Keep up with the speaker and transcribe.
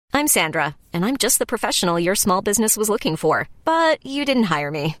I'm Sandra, and I'm just the professional your small business was looking for. But you didn't hire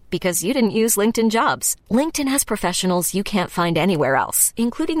me because you didn't use LinkedIn Jobs. LinkedIn has professionals you can't find anywhere else,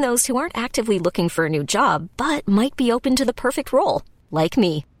 including those who aren't actively looking for a new job, but might be open to the perfect role, like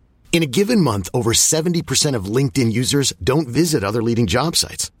me. In a given month, over 70% of LinkedIn users don't visit other leading job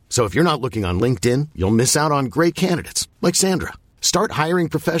sites. So if you're not looking on LinkedIn, you'll miss out on great candidates like Sandra. Start hiring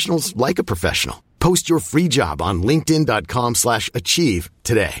professionals like a professional. Post your free job on linkedin.com/achieve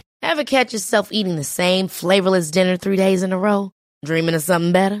today. Ever catch yourself eating the same flavorless dinner 3 days in a row? Dreaming of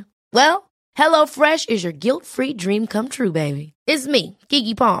something better? Well, HelloFresh is your guilt-free dream come true, baby. It's me,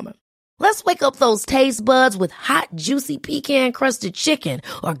 Keke Palmer. Let's wake up those taste buds with hot, juicy pecan-crusted chicken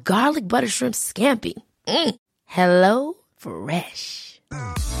or garlic butter shrimp scampi. Hello Fresh.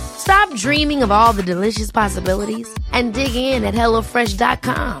 Stop dreaming of all the delicious possibilities and dig in at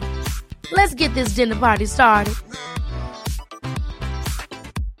HelloFresh.com. Let's get this dinner party started.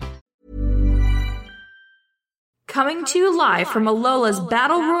 Coming to you live from Alola's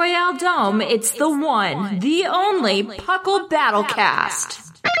Battle Royale Dome, it's the one, the only Puckle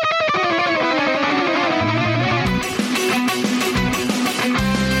Battlecast.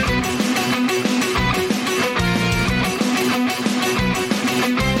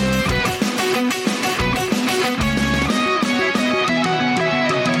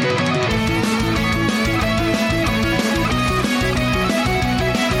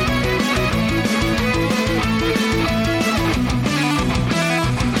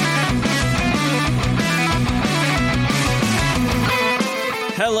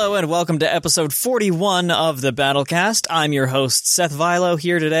 Hello and welcome to episode 41 of the Battlecast. I'm your host, Seth Vilo,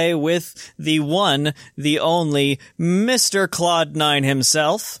 here today with the one, the only, Mr. Claude9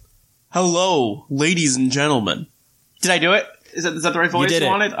 himself. Hello, ladies and gentlemen. Did I do it? Is that the right voice you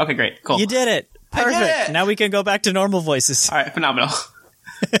wanted? Okay, great. Cool. You did it. Perfect. I did it. Now we can go back to normal voices. All right, phenomenal.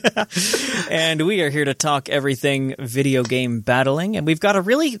 And we are here to talk everything video game battling, and we've got a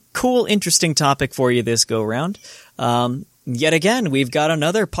really cool, interesting topic for you this go-round. Yet again, we've got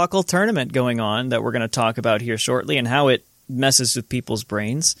another Puckle tournament going on that we're going to talk about here shortly and how it messes with people's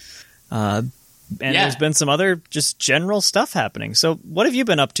brains. There's been some other just general stuff happening. So what have you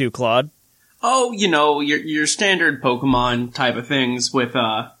been up to, Claude? Oh, your standard Pokemon type of things with,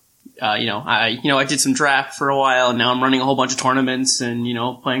 I did some draft for a while and now I'm running a whole bunch of tournaments and,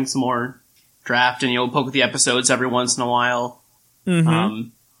 playing some more draft and, poke with the episodes every once in a while. Mm-hmm.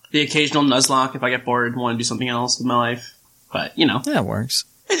 The occasional Nuzlocke if I get bored and want to do something else with my life. But, That works.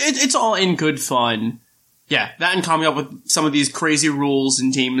 It's all in good fun. Yeah, that and coming up with some of these crazy rules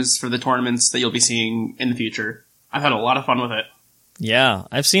and teams for the tournaments that you'll be seeing in the future. I've had a lot of fun with it. Yeah,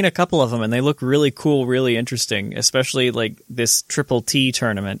 I've seen a couple of them, and they look really cool, really interesting, especially, like, this Triple T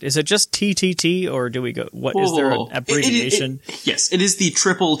tournament. Is it just TTT, or do we go... Is there an abbreviation? Yes, it is the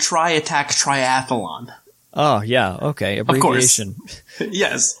Triple Tri-Attack Triathlon. Oh, yeah, okay, abbreviation. Of course.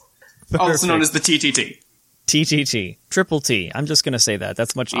 Yes. Also known as the TTT. TTT. Triple T. I'm just going to say that.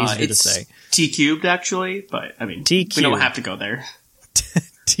 That's much easier to say. T cubed, actually, but, we don't have to go there.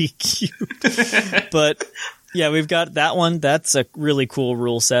 T cubed. But, yeah, we've got that one. That's a really cool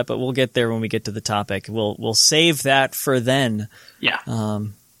rule set, but we'll get there when we get to the topic. We'll save that for then. Yeah.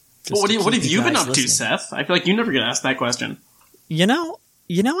 What have you been up to, Seth? I feel like you never get asked that question.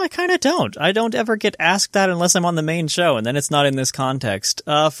 I kind of don't. I don't ever get asked that unless I'm on the main show, and then it's not in this context.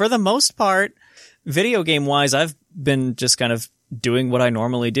 For the most part, video game-wise, I've been just kind of doing what I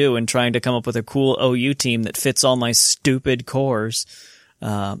normally do and trying to come up with a cool OU team that fits all my stupid cores.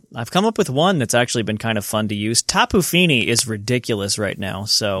 I've come up with one that's actually been kind of fun to use. Tapu Fini is ridiculous right now,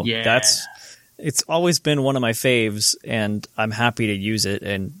 so it's always been one of my faves, and I'm happy to use it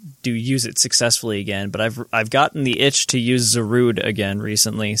and use it successfully again. But I've gotten the itch to use Zarude again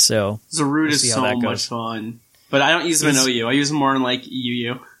recently, so Zarude is so much fun. But I don't use him in OU. I use him more in like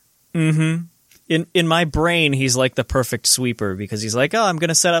UU. Mm-hmm. In my brain, he's like the perfect sweeper because he's like, oh, I'm going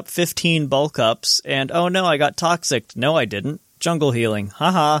to set up 15 bulk ups, and oh no, I got toxic. No, I didn't. Jungle healing.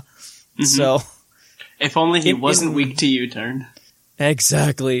 Haha. Mm-hmm. So, if only he wasn't weak to U-turn.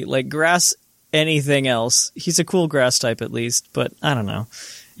 Exactly. Like grass, anything else. He's a cool grass type at least, but I don't know.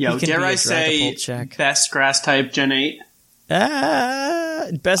 Yo, dare I say best grass type Gen 8?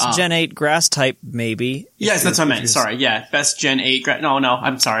 Best Gen 8 grass type, maybe. Yes, that's what I meant. Sorry, yeah. Best Gen 8 grass... No,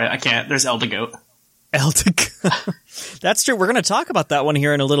 I'm sorry. I can't. There's Eldegoat. Eldegoat. That's true. We're going to talk about that one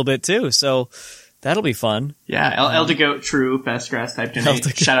here in a little bit, too, so that'll be fun. Yeah, Eldegoat, true. Best grass type Gen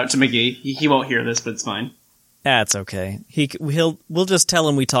 8. Shout out to McGee. He won't hear this, but it's fine. That's okay. We'll just tell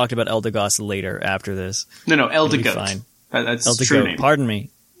him we talked about Eldegoss later after this. No, Eldegoat. Fine. That's Eldegoat. True name. Pardon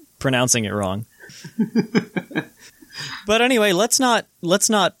me. Pronouncing it wrong. But anyway, let's not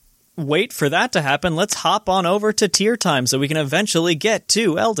wait for that to happen, let's hop on over to tier time so we can eventually get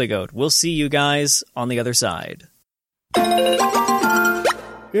to Eldegoat. We'll see you guys on the other side.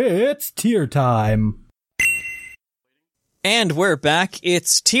 It's tier time. And we're back.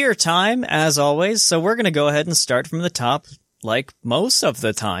 It's tier time, as always, so we're going to go ahead and start from the top like most of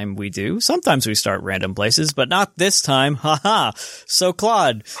the time we do. Sometimes we start random places, but not this time. Haha. So,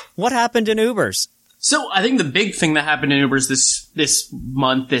 Claude, what happened in Ubers? So I think the big thing that happened in Ubers this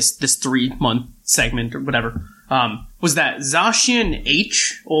month, this 3-month segment or whatever, was that Zacian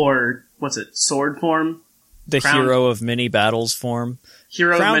H, or what's it, sword form? The Crown? Hero of Many Battles form.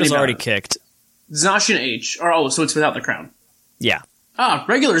 Hero Crown of Many is already Battles. kicked. Zacian H, so it's without the crown. Yeah.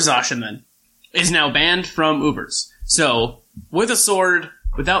 Regular Zacian then is now banned from Ubers. So with a sword,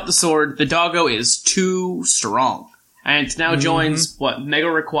 without the sword, the doggo is too strong. And it now joins, Mega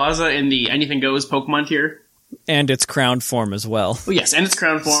Rayquaza in the Anything Goes Pokemon tier. And its crowned form as well. Oh, yes, and its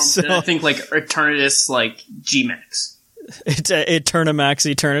crown form. So- And I think, Eternatus, G-Max. Eternamax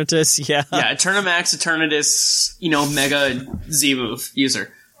Eternatus, yeah. Yeah, Eternamax, Eternatus, Mega Z-move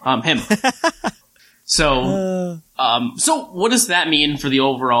user. Him. So what does that mean for the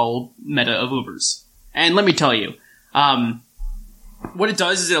overall meta of Ubers? And let me tell you, what it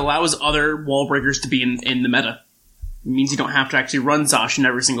does is it allows other wall breakers to be in the meta. It means you don't have to actually run Zacian in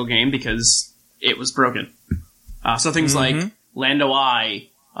every single game because it was broken. So things like Lando Eye,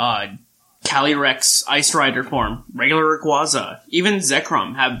 Calyrex Ice Rider form, regular Rayquaza, even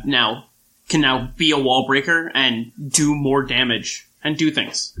Zekrom can now be a wall breaker and do more damage and do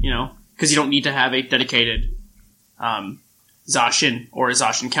things, because you don't need to have a dedicated Zacian or a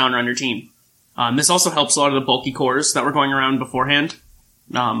Zacian counter on your team. This also helps a lot of the bulky cores that were going around beforehand.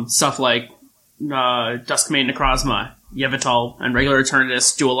 Stuff like Duskmane, Necrozma, Yveltal, and regular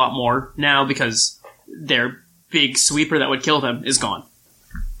Eternatus do a lot more now because their big sweeper that would kill them is gone.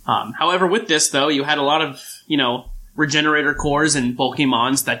 However, with this, though, you had a lot of, regenerator cores and bulky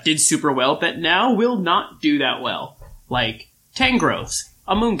mons that did super well that now will not do that well. Like Tangrowth,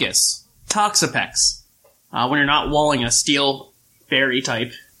 Amoonguss, Toxapex. When you're not walling a steel fairy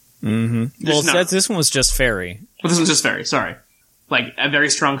type. Mm-hmm. Well, this one was just fairy. Well, this one's just fairy, sorry. Like, a very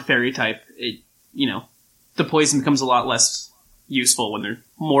strong fairy type, the poison becomes a lot less useful when there are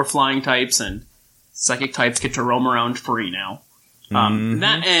more flying types and psychic types get to roam around free now.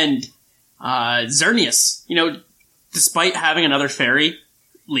 That and Xerneas, despite having another fairy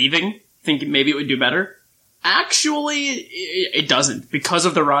leaving, thinking maybe it would do better, actually it doesn't. Because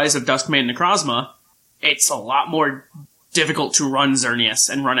of the rise of Duskmane and Necrozma, it's a lot more difficult to run Xerneas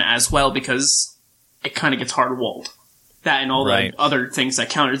and run it as well because it kind of gets hard-walled. That and all the other things that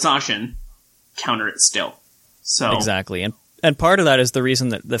counter Zacian counter it still. So exactly, and part of that is the reason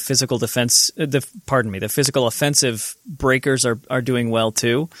that the physical defense, the physical offensive breakers are doing well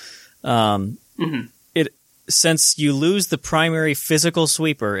too. Since you lose the primary physical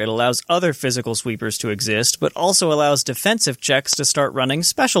sweeper, it allows other physical sweepers to exist, but also allows defensive checks to start running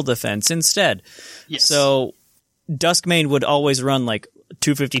special defense instead. Yes. So Duskmane would always run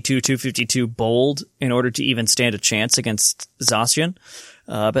 252 bold in order to even stand a chance against Zacian.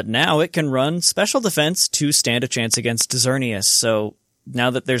 But now it can run special defense to stand a chance against Xerneas. So now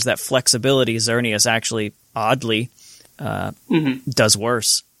that there's that flexibility, Xerneas actually, oddly, does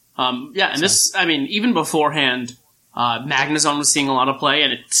worse. This, even beforehand, Magnezone was seeing a lot of play,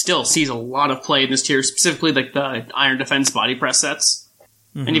 and it still sees a lot of play in this tier, specifically the Iron Defense body press sets.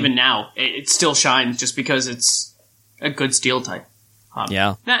 Mm-hmm. And even now, it still shines just because it's a good steel type.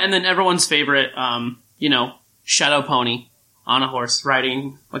 And then everyone's favorite, Shadow Pony on a horse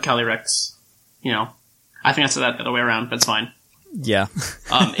riding a Calyrex. I think that's the other way around, but it's fine. Yeah.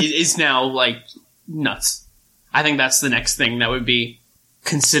 Is now, nuts. I think that's the next thing that would be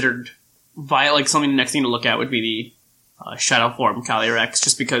considered something the next thing to look at would be the Shadow form Calyrex,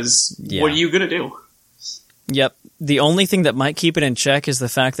 just because what are you gonna do? Yep. The only thing that might keep it in check is the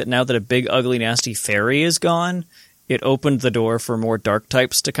fact that now that a big, ugly, nasty fairy is gone, it opened the door for more dark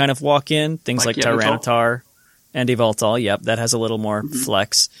types to kind of walk in. Things like Tyranitar and Yveltal. Yep, that has a little more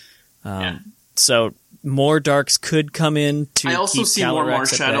flex. So more darks could come in to I also keep see Calyrex more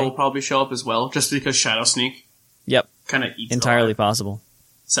Shadow will probably show up as well, just because Shadow Sneak. Yep. Kind of eats entirely possible.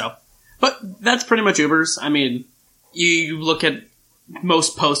 So, but that's pretty much Ubers. You look at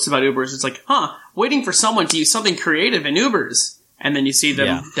most posts about Ubers, it's waiting for someone to use something creative in Ubers. And then you see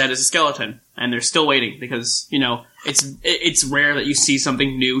them dead as a skeleton. And they're still waiting because, it's rare that you see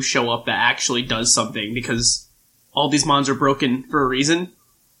something new show up that actually does something because all these mons are broken for a reason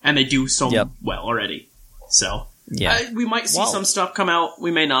and they do so well already. So, we might see some stuff come out.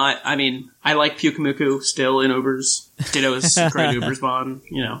 We may not. I like Pyukumuku still in Ubers. Ditto's great Ubers mod,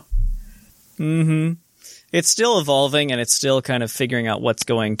 It's still evolving, and it's still kind of figuring out what's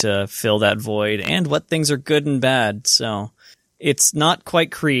going to fill that void and what things are good and bad. So it's not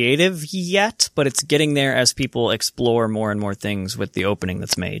quite creative yet, but it's getting there as people explore more and more things with the opening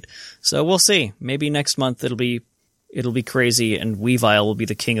that's made. So we'll see. Maybe next month it'll be crazy, and Weavile will be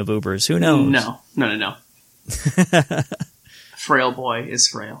the king of Ubers. Who knows? No. Frail boy is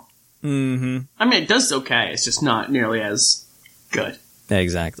frail. Mm-hmm. I mean, it does okay. It's just not nearly as good.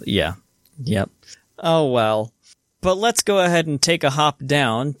 Exactly. Yeah. Yep. Oh, well. But let's go ahead and take a hop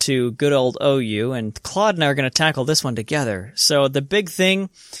down to good old OU, and Claude and I are going to tackle this one together. So the big thing,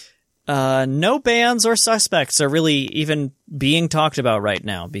 no bans or suspects are really even being talked about right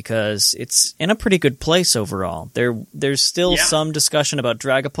now because it's in a pretty good place overall. There's still some discussion about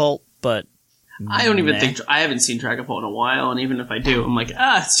Dragapult, but I don't even think I haven't seen Dragapult in a while, and even if I do, I'm like,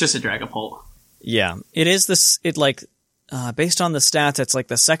 it's just a Dragapult. Yeah, it is this. It like based on the stats, it's like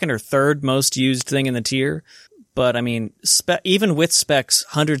the second or third most used thing in the tier. But I mean, even with specs,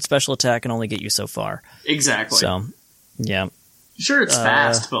 100 special attack can only get you so far. Exactly. So, yeah. Sure, it's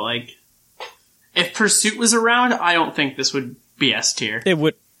fast, but like, if Pursuit was around, I don't think this would be S tier. It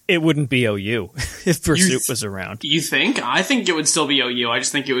wouldn't be OU if Pursuit was around. You think? I think it would still be OU. I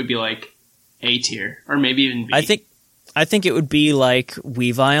just think it would be like A tier, or maybe even B. I think it would be like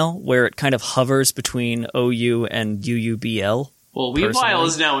Weavile, where it kind of hovers between OU and UUBL. Well, Weavile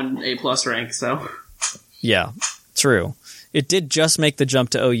is now in A+ rank, so... Yeah, true. It did just make the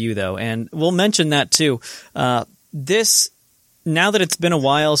jump to OU, though, and we'll mention that, too. Now that it's been a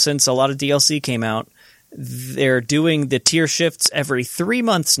while since a lot of DLC came out, they're doing the tier shifts every 3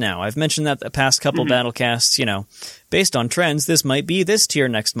 months now. I've mentioned that the past couple Battlecasts, based on trends, this might be this tier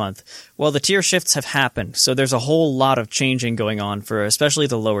next month. Well, the tier shifts have happened, so there's a whole lot of changing going on for especially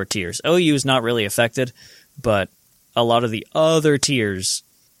the lower tiers. OU is not really affected, but a lot of the other tiers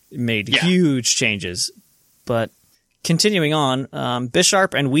made huge changes. But continuing on,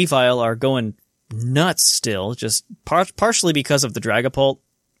 Bisharp and Weavile are going nuts still, just partially because of the Dragapult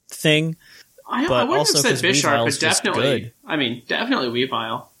thing. I wouldn't have said Bisharp, but definitely, definitely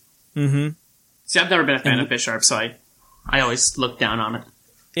Weavile. Mm-hmm. See, I've never been a fan of Bisharp, so I always look down on it.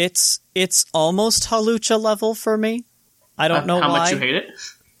 It's almost Hawlucha level for me. I don't know how why. much you hate it.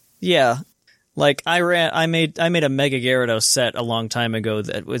 Yeah. Like, I made a Mega Gyarados set a long time ago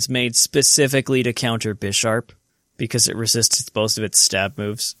that was made specifically to counter Bisharp because it resists both of its stab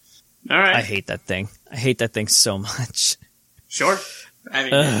moves. All right. I hate that thing. I hate that thing so much. Sure. I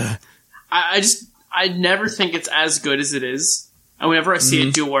mean, I never think it's as good as it is. And whenever I see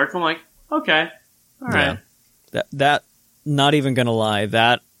it do work, I'm like, okay. All right. That, not even gonna lie,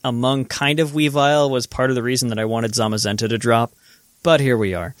 that among kind of Weavile was part of the reason that I wanted Zamazenta to drop. But here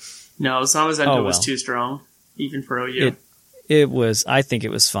we are. No, Zamazenta was too strong, even for OU. I think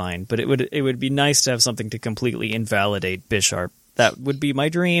it was fine, but it would be nice to have something to completely invalidate Bisharp. That would be my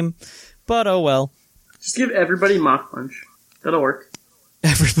dream, but oh well. Just give everybody Mach Punch. That'll work.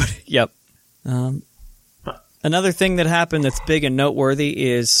 Everybody, yep. Another thing that happened that's big and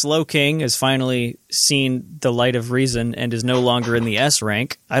noteworthy is Slowking has finally seen the light of reason and is no longer in the S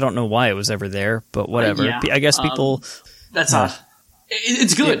rank. I don't know why it was ever there, but whatever. I guess people... That's not...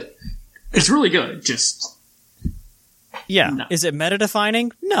 It's good. It's really good. Just... Yeah. No. Is it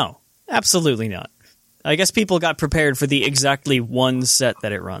meta-defining? No. Absolutely not. I guess people got prepared for the exactly one set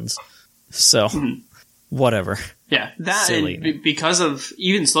that it runs. So, whatever. Yeah. That, and because of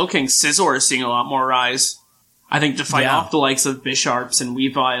even Slowking, Scizor is seeing a lot more rise. I think to fight off the likes of Bisharps and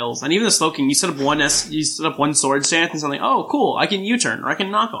Weaviles, and even the Slowking, you set up one Swords Dance and something, oh, cool, I can U-turn, or I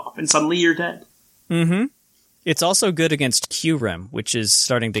can knock off, and suddenly you're dead. Mm-hmm. It's also good against Kyurem, which is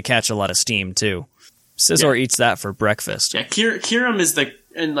starting to catch a lot of steam, too. Scizor eats that for breakfast. Yeah, Kyurem is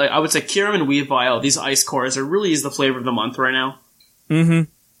I would say Kyurem and Weavile, these ice cores, are really the flavor of the month right now. Mm-hmm.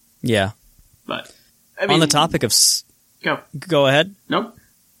 Yeah. But, on the topic of... Go ahead. Nope.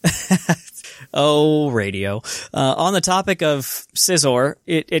 Oh, radio. On the topic of Scizor,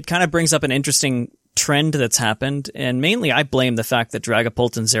 it kind of brings up an interesting trend that's happened, and mainly I blame the fact that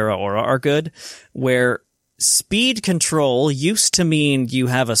Dragapult and Zeraora are good, where speed control used to mean you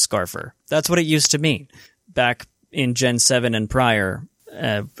have a Scarfer. That's what it used to mean back in Gen 7 and prior,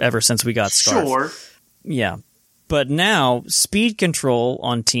 ever since we got Scarf. Sure. Yeah. But now, speed control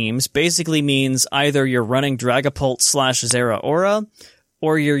on teams basically means either you're running Dragapult / Zeraora,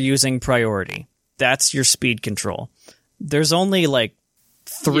 or you're using Priority. That's your speed control. There's only like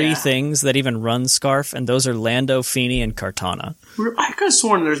 3 things that even run Scarf, and those are Lando, Feeny, and Kartana. I could have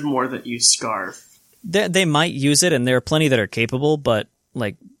sworn there's more that use Scarf. They might use it, and there are plenty that are capable, but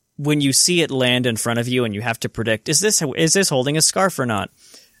like when you see it land in front of you and you have to predict, is this holding a Scarf or not?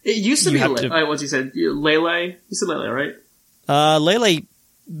 It used to be, have to- what you said, Lele? You said Lele, right? Lele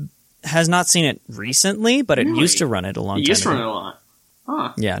has not seen it recently, but it Really? used to run it a long time It used to ago. run it a lot.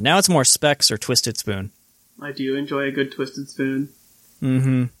 Huh. Yeah, now it's more Specs or Twisted Spoon. I do enjoy a good Twisted Spoon.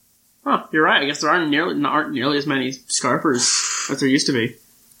 Mm-hmm. Huh, you're right. I guess there aren't nearly as many Scarfers as there used to be.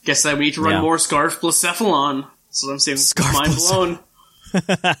 Guess that we need to run Yeah. more Scarf Blacephalon. So I'm saying, Scarf mind blown.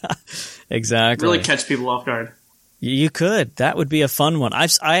 Exactly. Really catch people off guard. You could. That would be a fun one. I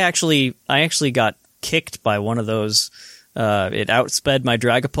actually got kicked by one of those. It outsped my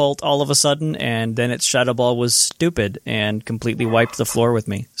Dragapult all of a sudden, and then its Shadow Ball was stupid and completely wiped the floor with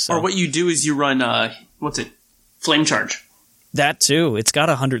me. So Or what you do is you run, Flame Charge. that too. It's got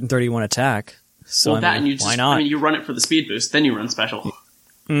 131 attack. So Well, and you why not? you run it for the speed boost, then you run Special.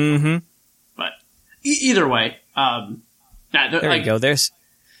 Mm-hmm. But either way, There you go. There's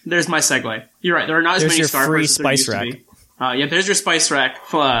my segue. You're right. There are not as There's many your Scarfers free as there spice used rack. to be. Yeah, there's your Spice Rack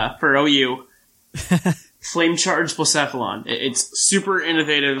for OU. Flame Charge Blacephalon. It's super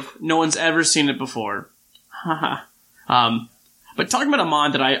innovative. No one's ever seen it before. But talking about a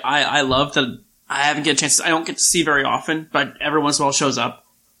mod that I love that I I don't get to see very often, but every once in a while shows up,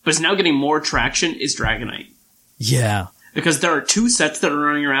 but is now getting more traction, is Dragonite. yeah. Because there are two sets that are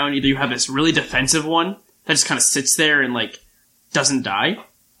running around. Either you have this really defensive one that just kind of sits there and doesn't die,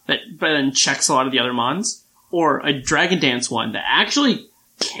 but then checks a lot of the other mons, or a Dragon Dance one that actually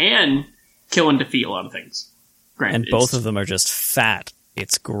can kill and defeat a lot of things. Granted, And both of them are just fat.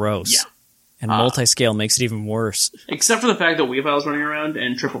 It's gross. Yeah. And multi-scale makes it even worse. except for the fact that Weavile's running around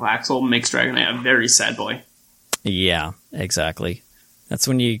and Triple Axle makes Dragonite a very sad boy. Yeah, exactly. That's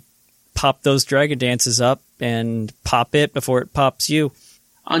when you pop those Dragon Dances up and pop it before it pops you.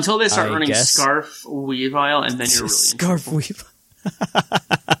 Until they start I running guess. Scarf Weavile, and then you're really in Scarf trouble. Weave.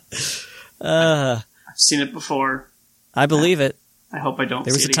 I've seen it before. I believe it. I hope I don't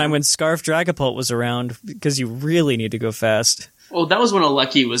There was see a it time again. when Scarf Dragapult was around because you really need to go fast. Well, that was when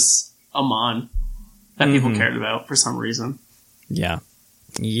Alecki was a mon that people Mm-hmm. cared about for some reason. Yeah.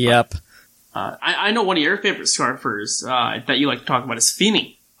 Yep. I know one of your favorite Scarfers that you like to talk about is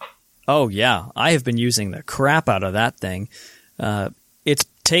Feeny. Oh, yeah. I have been using the crap out of that thing. It's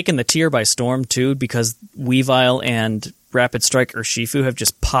taken the tier by storm, too, because Weavile and Rapid Strike Urshifu have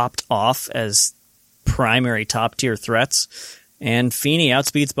just popped off as primary top-tier threats, and Feeny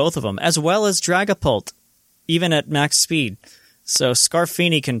outspeeds both of them, as well as Dragapult, even at max speed. So Scarf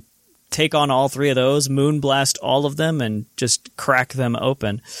Feeny can take on all three of those, Moonblast all of them, and just crack them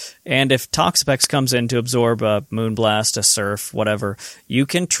open. And if Toxapex comes in to absorb a Moonblast, a Surf, whatever, you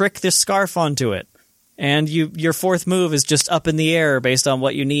can trick this Scarf onto it. And your fourth move is just up in the air based on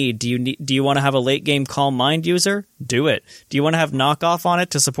what you need. Do you want to have a late game Calm Mind user? Do it. Do you want to have knockoff on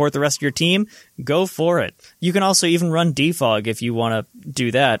it to support the rest of your team? Go for it. You can also even run Defog if you want to do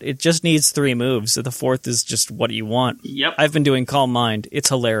that. It just needs 3 moves. So the fourth is just what you want. Yep. I've been doing Calm Mind. It's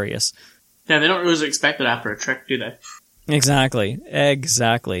hilarious. Yeah, they don't really expect it after a trick, do they? Exactly.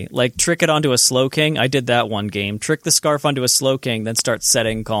 Like trick it onto a Slowking. I did that one game. Trick the Scarf onto a Slowking, then start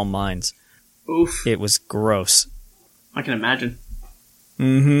setting Calm Minds. Oof. It was gross. I can imagine.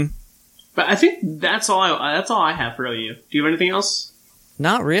 Mm-hmm. But I think that's all I have for OU. Do you have anything else?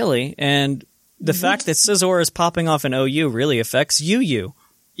 Not really. And the fact that Scizor is popping off in OU really affects UU.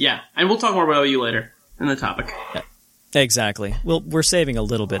 Yeah, and we'll talk more about OU later in the topic. Exactly. Well, we're saving a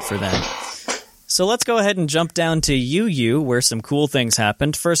little bit for them. So let's go ahead and jump down to UU, where some cool things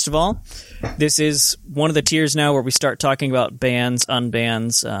happened. First of all, this is one of the tiers now where we start talking about bans,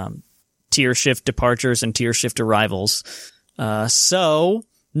 unbans, tier shift departures, and tier shift arrivals. So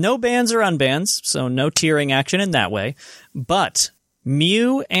no bans or unbans, so no tiering action in that way. But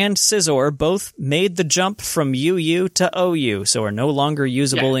Mew and Scizor both made the jump from UU to OU, so are no longer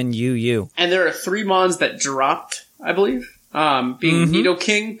usable in UU. And there are 3 mons that dropped, I believe, being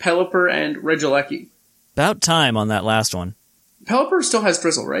Nidoking, Pelipper, and Regieleki. About time on that last one. Pelipper still has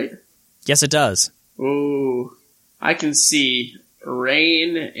Drizzle, right? Yes, it does. Ooh. I can see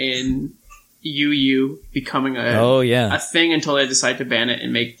Rain in UU becoming a thing until they decide to ban it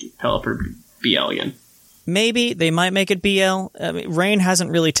and make Pelipper BL again. Maybe they might make it BL. I mean, Rain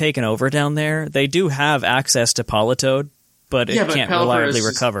hasn't really taken over down there. They do have access to Politoed, but it can't Pelipper reliably is-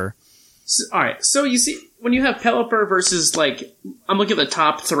 recover. Alright, so you see, when you have Pelipper versus, I'm looking at the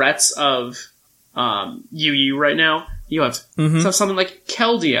top threats of UU right now. You have something like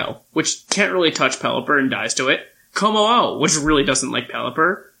Keldeo, which can't really touch Pelipper and dies to it. Como-O, which really doesn't like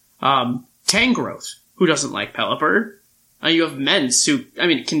Pelipper. Tangrowth, who doesn't like Pelipper. You have Mence, who,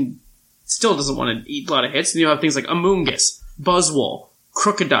 still doesn't want to eat a lot of hits. And you have things like Amoonguss, Buzzwole,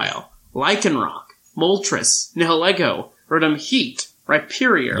 Crocodile, Lycanroc, Moltres, Nihilego, Rotom Heat,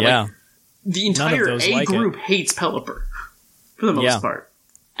 Rhyperior. Yeah. Like, the entire those A like group hates Pelipper, for the most part.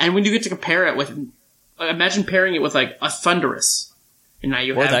 And when you get to compare it with, imagine pairing it with like a Thundurus, and now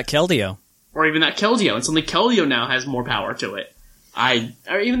you Or have that Keldeo. or even that Keldeo, and suddenly Keldeo now has more power to it.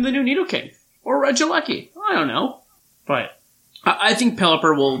 Or even the new Nidoking. Or Regieleki. I don't know. But I think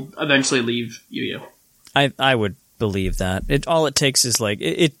Pelipper will eventually leave UU. I would believe that. All it takes is like,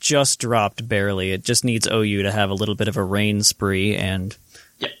 it just dropped barely. It just needs OU to have a little bit of a rain spree, and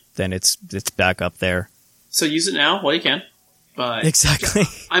then it's back up there. So use it now while you can. But Exactly.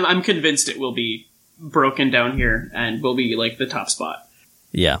 I'm convinced it will be broken down here and will be like the top spot.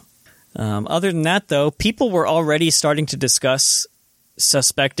 Yeah. Other than that, though, people were already starting to discuss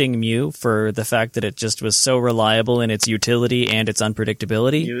suspecting Mew for the fact that it just was so reliable in its utility and its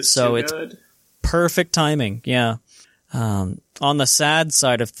unpredictability. Mew's So too it's good. perfect timing, yeah. On the sad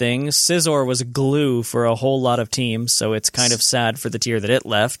side of things, Scizor was glue for a whole lot of teams, so it's kind of sad for the tier that it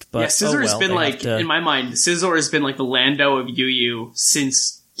left. But Scizor has been they like, have to- in my mind, Scizor has been like the Lando of UU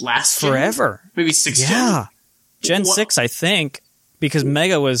since last gen? forever. Maybe 6 Yeah. Gen What- 6, I think, because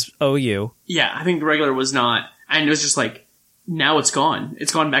Mega was OU. Yeah, I think the regular was not. And it was just like, now it's gone.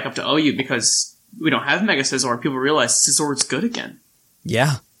 It's gone back up to OU because we don't have Mega Scizor. People realize Scizor's good again.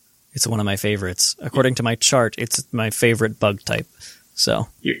 Yeah. It's one of my favorites. According to my chart, it's my favorite bug type. So,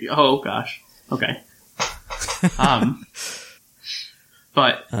 Oh, gosh. Okay.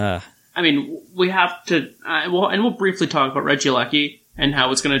 But, I mean, we have to... we'll briefly talk about Regieleki and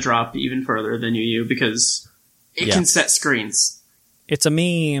how it's going to drop even further than UU because it can set screens. it's a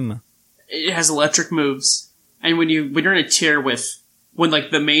meme. It has electric moves. And when you're in a tier with... When,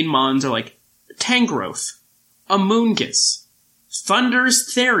 like, the main mons are, like, Tangrowth, Amoonguss,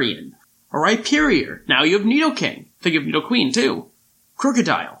 Thunder's Therian, a Rhyperior. Now you have Nidoking. I think you have Nidoqueen, too.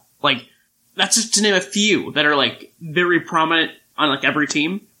 Crocodile. Like, that's just to name a few that are, like, very prominent on, like, every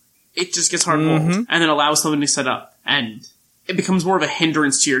team. It just gets hard rolled, and then allows something to set up. And it becomes more of a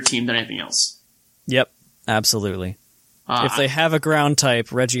hindrance to your team than anything else. Yep, absolutely. If they have a ground type,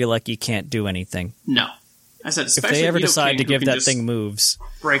 Regieleki can't do anything. No. I said, If especially they ever Nidoking, decide to who give can that just thing moves.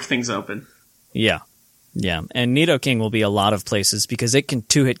 break things open. Yeah. Yeah. And Nidoking will be a lot of places because it can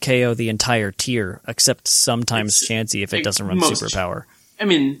 2-hit KO the entire tier, except sometimes Chansey if it doesn't run superpower. I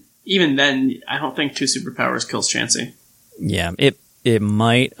mean, even then, I don't think 2 superpowers kills Chansey. Yeah, it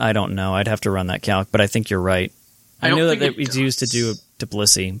might. I don't know. I'd have to run that calc, but I think you're right. I knew that it was used to do to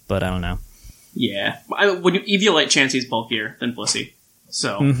Blissey, but I don't know. Yeah. When you Eviolite, Chansey's bulkier than Blissey.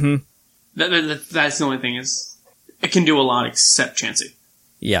 So, that's the only thing is, it can do a lot except Chansey.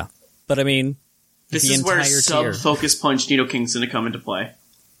 Yeah. But I mean, This the is where entire tier. sub-focus punch Nidoking's going to come into play.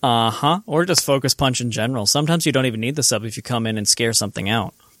 Or just focus punch in general. Sometimes you don't even need the sub if you come in and scare something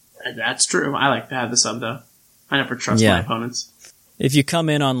out. That's true. I like to have the sub, though. I never trust Yeah. my opponents. If you come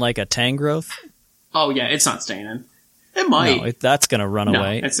in on like a Tangrowth, Oh, yeah, it's not staying in. It might. no, that's going to run No,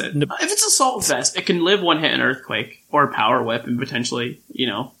 away. that's it. If it's Assault Vest, it can live one hit in Earthquake, or Power Whip, and potentially,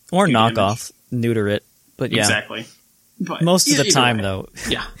 Or do knock damage. off, neuter it. But yeah, Exactly. But most of the either time, way, though,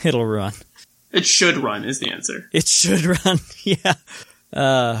 Yeah. it'll run. It should run, is the answer. It should run, yeah.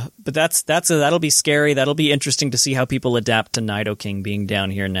 But that'll be scary. That'll be interesting to see how people adapt to Nidoking being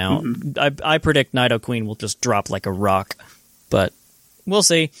down here now. Mm-hmm. I predict Nidoqueen will just drop like a rock, but we'll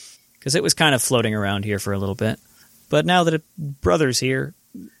see, because it was kind of floating around here for a little bit. But now that Brother's here,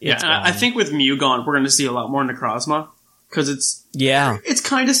 it's and I think with Mew gone, we're going to see a lot more Necrozma, because it's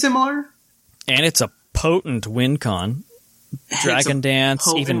kind of similar. And it's a potent Wincon. Dragon Dance,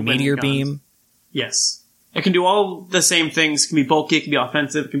 potent even Meteor Wincon. Beam. Yes. It can do all the same things. It can be bulky, it can be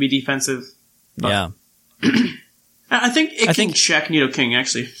offensive, it can be defensive. Yeah. I think it I can think- check Nidoking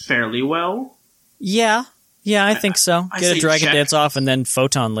actually fairly well. Yeah, I think so. I Get a say Dragon check. Dance off and then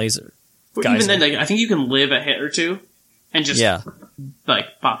Photon Laser. But Geyser. even then, like, I think you can live a hit or two and just, Yeah.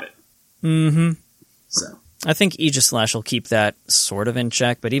 pop it. Mm-hmm. So. I think Aegislash will keep that sort of in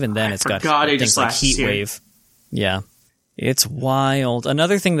check, but even then it's got forgot things like Aegislash is Heat here. Wave. Yeah. It's wild.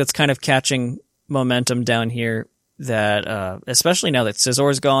 Another thing that's kind of catching momentum down here that, especially now that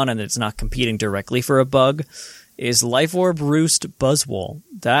Scizor's gone and it's not competing directly for a bug, is Life Orb Roost Buzzwole.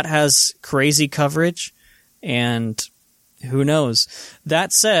 That has crazy coverage, and who knows?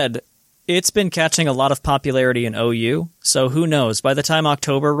 That said, it's been catching a lot of popularity in OU, so who knows? By the time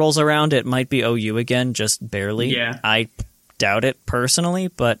October rolls around, it might be OU again, just barely. Yeah. I doubt it personally,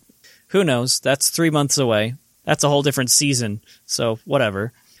 but who knows? That's 3 months away. That's a whole different season, so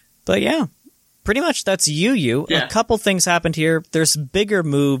whatever. But yeah, pretty much that's UU. Yeah. A couple things happened here. There's bigger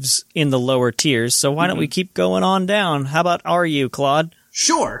moves in the lower tiers, so why don't we keep going on down? How about RU, Claude?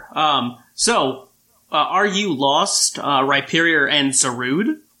 Sure. So, RU lost Rhyperior and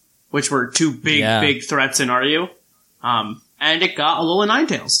Zarude, which were two big threats in RU. And it got Alola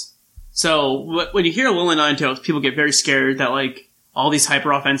Ninetales. So when you hear Alola Ninetales, people get very scared that like all these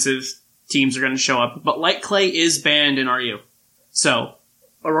hyper offensive teams are going to show up. But Light Clay is banned in RU. So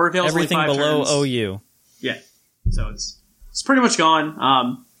Aurora Veil's everything only 5 below turns. OU. Yeah. So it's pretty much gone.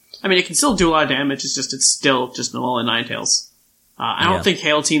 I mean, it can still do a lot of damage. It's still just an Alola Ninetales. I don't think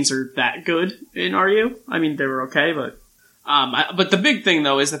Hail teams are that good in RU. I mean, they were okay, but the big thing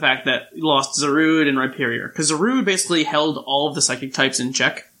though is the fact that you lost Zarude and Rhyperior, because Zarude basically held all of the psychic types in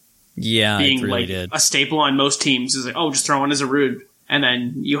check. Yeah, being it really like did. A staple on most teams is like, oh, just throw on a Zarude, and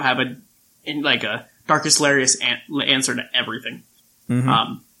then you have a Darkest Larius answer to everything.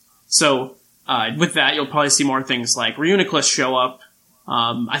 Mm-hmm. So with that, you'll probably see more things like Reuniclus show up.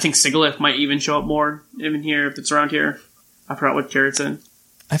 I think Sigilyph might even show up more even here if it's around here. I forgot what tier it's in.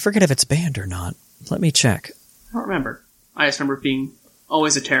 I forget if it's banned or not. Let me check. I don't remember. I just remember it being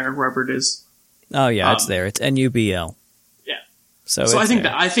always a tear wherever it is. Oh yeah, it's there. It's NUBL. Yeah. So I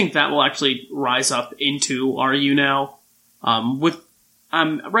think that will actually rise up into RU now.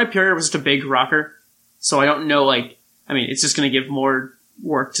 Rhyperior was just a big rocker, so I don't know. It's just going to give more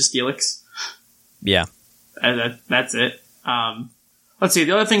work to Steelix. Yeah. That's it. Let's see.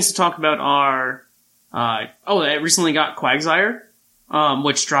 The other things to talk about are, they recently got Quagsire,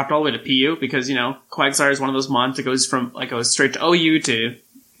 which dropped all the way to PU because, Quagsire is one of those mons that goes straight to OU to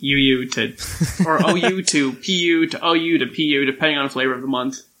UU to, or OU to PU to OU to PU, depending on the flavor of the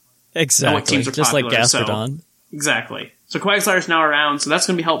month. Exactly. What teams are just popular, like Gastrodon. So, exactly. So Quagsire is now around, so that's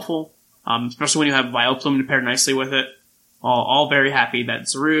going to be helpful, especially when you have Vileplume to pair nicely with it. All very happy that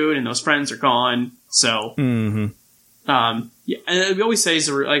Zarude and those friends are gone, so... Mm-hmm. Yeah, and we always say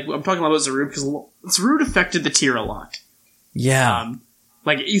Zarude, I'm talking about Zarude because Zarude affected the tier a lot. Yeah.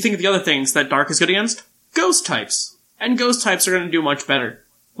 You think of the other things that Dark is good against? Ghost types. And ghost types are going to do much better.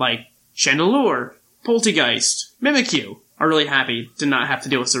 Like Chandelure, Poltegeist, Mimikyu are really happy to not have to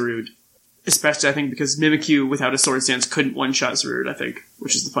deal with Zarude. Especially, I think, because Mimikyu without a Swords Dance couldn't one-shot Zarude, I think,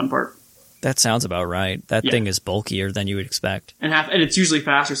 which is the fun part. That sounds about right. That thing is bulkier than you would expect. And it's usually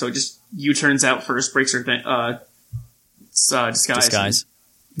faster, so it just U-turns out first, breaks her Disguise.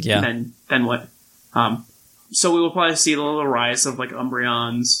 Yeah. And then what? So we will probably see a little rise of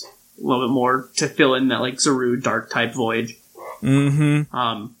Umbreons, a little bit more to fill in that Zarude Dark type void. Mm-hmm.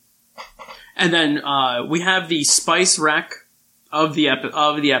 And then we have the Spice Rack of the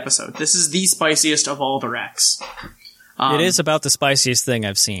episode. This is the spiciest of all the racks. It is about the spiciest thing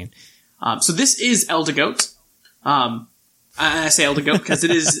I've seen. So this is Eldegoat. I say Eldegoat because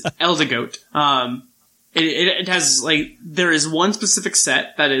it is Eldegoat. It has, there is one specific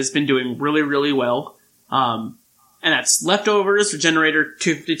set that has been doing really, really well. And that's Leftovers, Regenerator,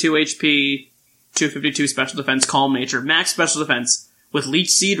 252 HP, 252 Special Defense, Calm Nature, Max Special Defense, with Leech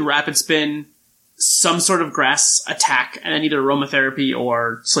Seed, Rapid Spin, some sort of Grass attack, and then either Aromatherapy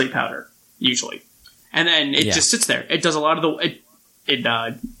or Sleep Powder, usually. And then it just sits there. It does a lot of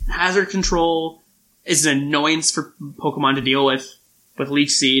hazard control is an annoyance for Pokemon to deal with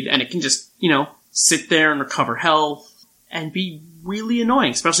Leech Seed, and it can just, sit there and recover health and be really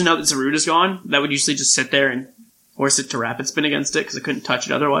annoying, especially now that Zarude is gone. That would usually just sit there and force it to Rapid Spin against it because it couldn't touch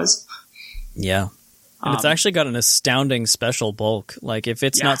it otherwise. Yeah. And it's actually got an astounding special bulk. If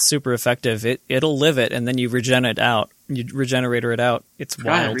it's not super effective, it'll live it, and then you regenerate it out. It's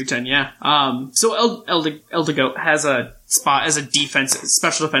wild. Regen, yeah. So Eldegoat has a spot as a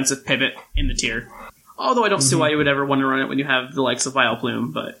special defensive pivot in the tier. Although I don't see why you would ever want to run it when you have the likes of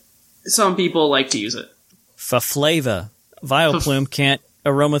Vileplume, but some people like to use it. Faflava. Vileplume can't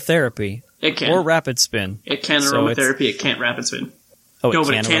Aromatherapy. It can. Or Rapid Spin. It can Aromatherapy, it can't Rapid Spin. Oh, no, it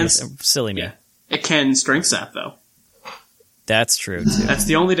but can. it can. Silly me. Yeah. It can Strength Sap, though. That's true, too. That's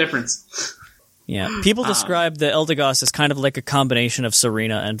the only difference. Yeah. People describe the Eldegoss as kind of like a combination of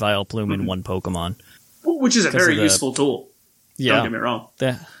Serena and Vileplume in one Pokemon. Which is a very useful tool. Yeah. Don't get me wrong.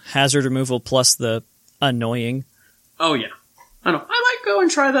 The hazard removal plus the annoying. Oh, yeah. I know. I might go and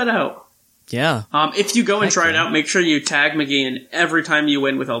try that out. Yeah. If you go and try it out, make sure you tag McGee in every time you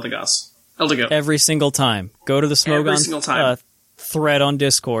win with Eldegoat. Every single time. Go to the Smogon thread on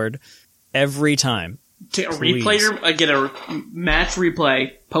Discord. Every time. Get a match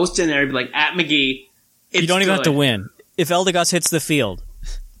replay, post in there, and be like, at McGee. You don't even have to win. If Eldegoss hits the field.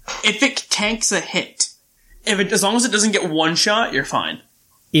 If it tanks a hit. As long as it doesn't get one shot, you're fine.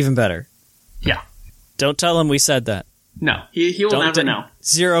 Even better. Yeah. Don't tell him we said that. No. He will never know.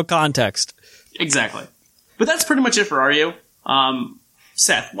 Zero context. Exactly. But that's pretty much it for RU.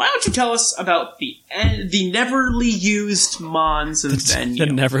 Seth, why don't you tell us about the neverly used Mons of Venue?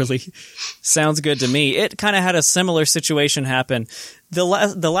 The Neverly. Sounds good to me. It kind of had a similar situation happen. The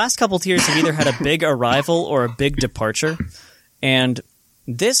last couple tiers have either had a big arrival or a big departure. And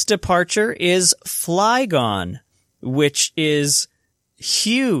this departure is Flygon, which is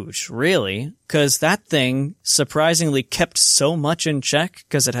huge, really, because that thing surprisingly kept so much in check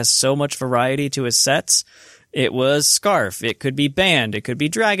because it has so much variety to its sets. It was Scarf. It could be Band. It could be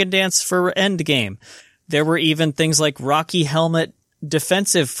Dragon Dance for Endgame. There were even things like Rocky Helmet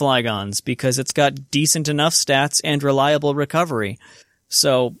defensive Flygons because it's got decent enough stats and reliable recovery.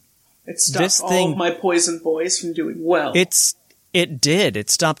 So it stopped all of my Poison Boys from doing well. It did. It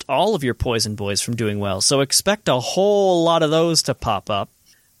stopped all of your Poison Boys from doing well. So expect a whole lot of those to pop up.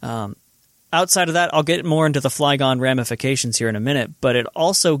 Outside of that, I'll get more into the Flygon ramifications here in a minute, but it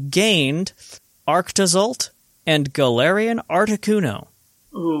also gained Arctozolt and Galarian Articuno.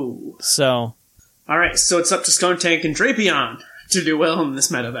 Ooh. So. Alright, so it's up to Skuntank and Drapion to do well in this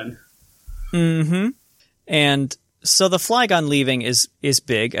meta then. Mm-hmm. And so the Flygon leaving is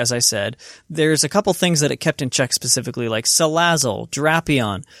big, as I said. There's a couple things that it kept in check specifically, like Salazzle,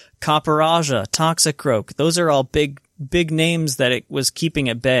 Drapion, Copperaja, Toxicroak. Those are all big names that it was keeping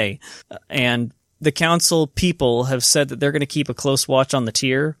at bay. And the council people have said that they're going to keep a close watch on the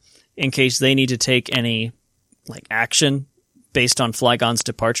tier in case they need to take any action based on Flygon's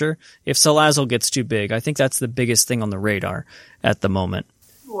departure. If Salazzle gets too big, I think that's the biggest thing on the radar at the moment.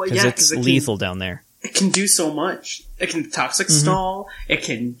 Well, yeah, it's lethal down there. It can do so much. It can Toxic Stall. It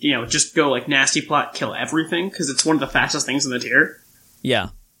can, just go Nasty Plot, kill everything, because it's one of the fastest things in the tier. Yeah.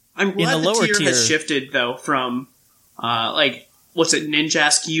 I'm glad the tier has shifted, though, from,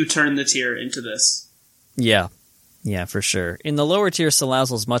 Ninjask, you turn the tier into this. Yeah. Yeah, for sure. In the lower tier,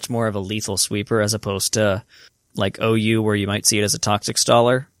 Salazzle's much more of a lethal sweeper as opposed to OU, where you might see it as a Toxic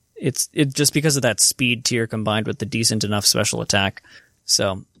Staller. It's just because of that speed tier combined with the decent enough special attack.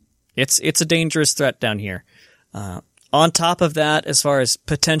 So it's a dangerous threat down here. On top of that, as far as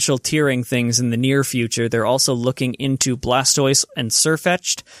potential tiering things in the near future, they're also looking into Blastoise and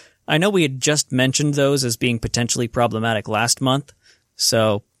Sirfetch'd. I know we had just mentioned those as being potentially problematic last month.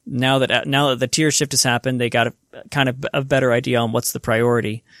 So now that the tier shift has happened, they got a better idea on what's the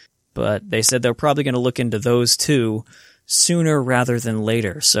priority. But they said they're probably going to look into those two sooner rather than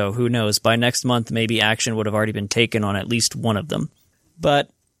later. So who knows? By next month, maybe action would have already been taken on at least one of them. But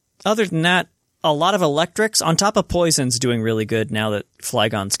other than that, a lot of electrics, on top of poisons doing really good now that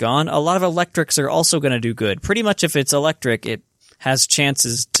Flygon's gone, a lot of electrics are also going to do good. Pretty much if it's electric, it has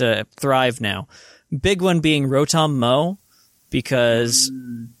chances to thrive now. Big one being Rotom Mow, because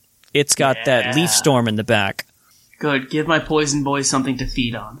it's got that Leaf Storm in the back. Good. Give my Poison Boy something to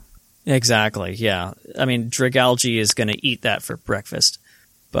feed on. Exactly, yeah. I mean, Dragalge is going to eat that for breakfast.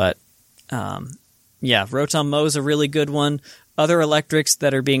 But, Rotom Mow's a really good one. Other electrics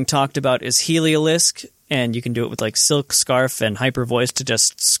that are being talked about is Heliolisk, and you can do it with Silk Scarf and Hyper Voice to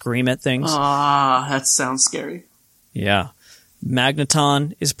just scream at things. Ah, that sounds scary. Yeah.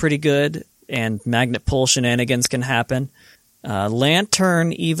 Magneton is pretty good, and Magnet Pull shenanigans can happen.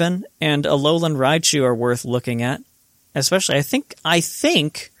 Lantern even, and Alolan Raichu are worth looking at. Especially, I think,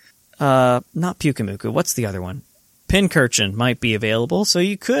 not Pyukumuku, what's the other one? Pincurchin might be available, so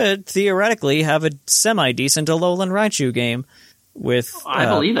you could theoretically have a semi-decent Alolan Raichu game with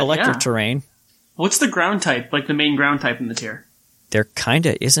electric terrain. What's the ground type, the main ground type in the tier? There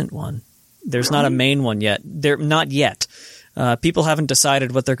kinda isn't one. There's not a main one yet. Not yet. People haven't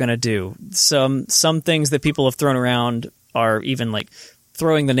decided what they're gonna do. Some things that people have thrown around are even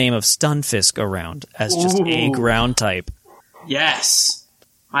throwing the name of Stunfisk around as just a ground type. Yes.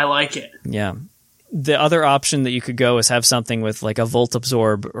 I like it. Yeah. The other option that you could go is have something with a Volt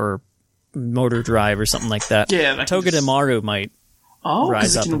Absorb or Motor Drive or something like that. Yeah. Togedemaru might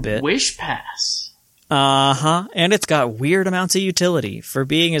rise up a bit. Wish Pass. Uh-huh. And it's got weird amounts of utility. For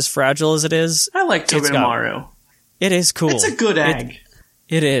being as fragile as it is, I like Togedemaru. It is cool. It's a good egg.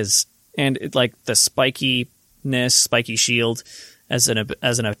 It is. And the spikiness, spiky shield as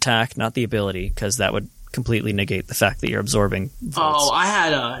an attack, not the ability, because that would completely negate the fact that you're absorbing volts. Oh, I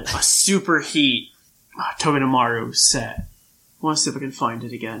had a super heat Togedemaru set. I want to see if I can find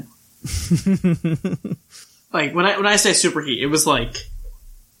it again. When I say super heat, it was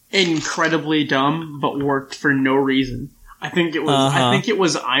incredibly dumb, but worked for no reason. I think it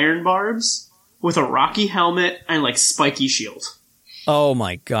was Iron Barbs with a Rocky Helmet and spiky shield. Oh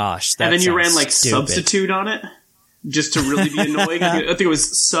my gosh! And then you ran Substitute on it just to really be annoying. I think it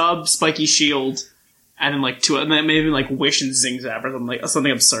was Sub, Spiky Shield, and then two, and then maybe Wish and Zing Zap or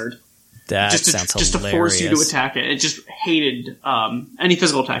something absurd. That just sounds just to force you to attack it. It just hated any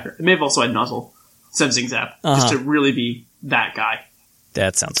physical attacker. It may have also had Nuzzle, instead of Zing Zap, just to really be that guy.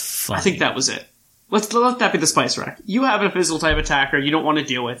 That sounds fun. I think that was it. Let that be the spice rack. You have a physical type attacker you don't want to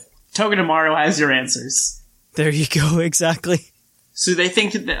deal with. Togedemaru has your answers. There you go, exactly. So they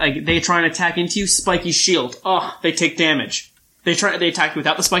think that they try and attack into you, spiky shield. Oh, they take damage. They attack you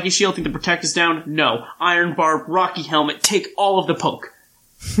without the spiky shield, think the protect is down? No. Iron Barb, Rocky Helmet, take all of the poke.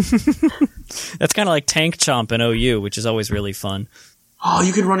 That's kind of like Tank Chomp in OU, which is always really fun. Oh,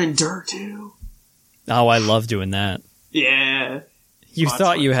 you can run Endure too. Oh, I love doing that. Yeah. You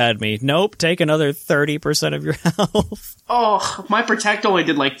thought you had me. Nope, take another 30% of your health. Oh, my Protect only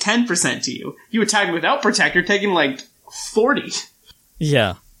did like 10% to you. You attack me without Protect, you're taking like 40.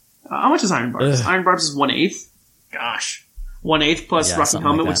 Yeah. How much is Iron Barbs? Iron Barbs is 1/8. Gosh. 1/8 plus Rocky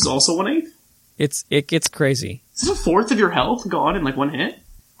Helmet, like which is also 1/8? It gets crazy. Is it a fourth of your health gone in like one hit?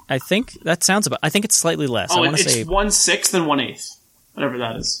 I think that sounds about... I think it's slightly less. Oh, I want to say... it's 1/6 and 1/8. Whatever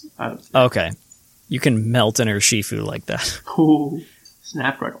that is. Okay. You can melt an Urshifu like that. Ooh.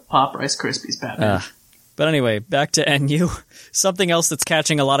 Snapcrackle Pop Rice Krispies, Batman. But anyway, back to NU. Something else that's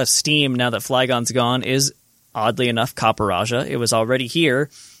catching a lot of steam now that Flygon's gone is, oddly enough, Copperajah. It was already here.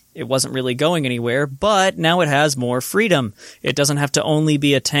 It wasn't really going anywhere, but now it has more freedom. It doesn't have to only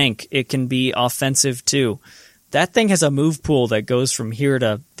be a tank. It can be offensive too. That thing has a move pool that goes from here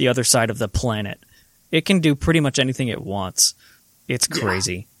to the other side of the planet. It can do pretty much anything it wants. It's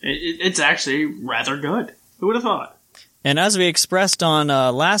crazy. Yeah. It's actually rather good. Who would have thought? And as we expressed on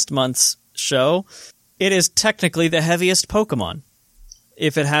last month's show, it is technically the heaviest Pokemon.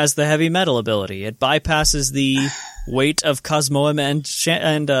 If it has the heavy metal ability, it bypasses the weight of Cosmoem and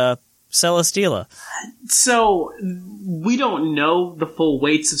Celesteela. So, we don't know the full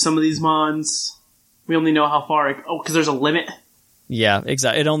weights of some of these mons. We only know how far because there's a limit. Yeah,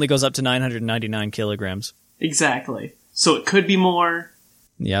 exactly. It only goes up to 999 kilograms. Exactly. So it could be more.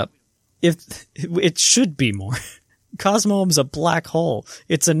 Yep. It should be more. Cosmoem's a black hole.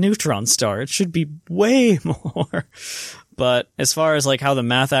 It's a neutron star. It should be way more. But as far as like how the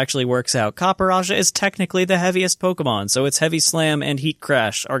math actually works out, Copperajah is technically the heaviest Pokemon, so its Heavy Slam and Heat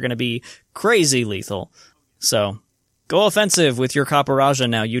Crash are going to be crazy lethal. So, go offensive with your Copperajah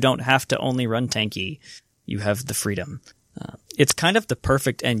now. You don't have to only run tanky. You have the freedom. It's kind of the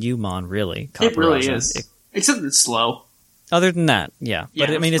perfect NU mon, really. It really is. Except it's slow. Other than that, yeah. But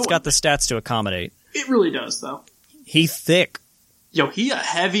I mean, it's got the stats to accommodate. It really does, though. He thick. Yo, he a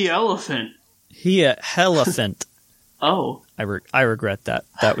heavy elephant. He a hellephant. Oh. I regret that.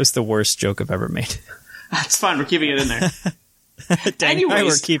 That was the worst joke I've ever made. That's fine. We're keeping it in there. Anyways,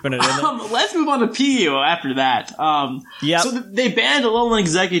 we're keeping it in there. Let's move on to PU after that. Yep. So they banned Alolan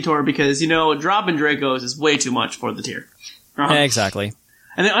Exeggutor because, dropping Dracos is way too much for the tier. Exactly.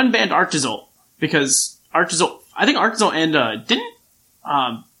 And they unbanned Artizolt because I think Artizolt and, didn't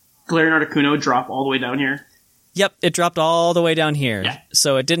Galarian Articuno drop all the way down here? Yep, it dropped all the way down here. Yeah.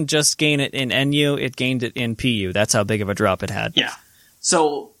 So it didn't just gain it in NU, it gained it in PU. That's how big of a drop it had. Yeah.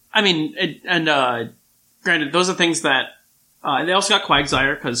 So, I mean, granted, those are things that, they also got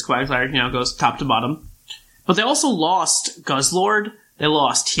Quagsire, because Quagsire, goes top to bottom. But they also lost Guzzlord, they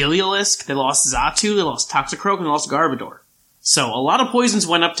lost Heliolisk, they lost Xatu, they lost Toxicroak, and they lost Garbodor. So, a lot of poisons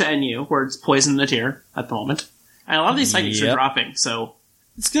went up to NU, where it's poison in the tier at the moment. And a lot of these psychics are dropping, so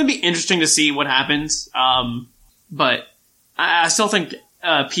it's gonna be interesting to see what happens. But I still think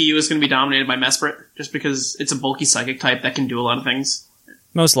PU is going to be dominated by Mesprit, just because it's a bulky psychic type that can do a lot of things.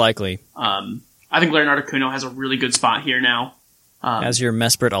 Most likely. I think Galarian Articuno has a really good spot here now. As your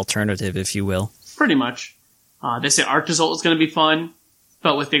Mesprit alternative, if you will. Pretty much. They say Artizolt is going to be fun,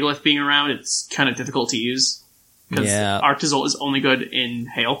 but with Diglett being around, it's kind of difficult to use. Because Artizolt is only good in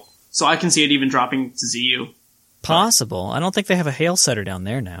Hail. So I can see it even dropping to ZU. Possible. I don't think they have a Hail setter down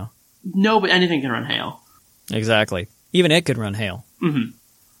there now. No, but anything can run Hail. Exactly. Even it could run Hail.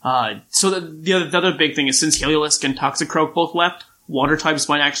 Mm-hmm. So the other big thing is, since Heliolisk and Toxicroak both left, water types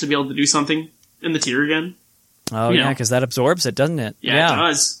might actually be able to do something in the tier again. Oh, yeah, because that absorbs it, doesn't it? Yeah, it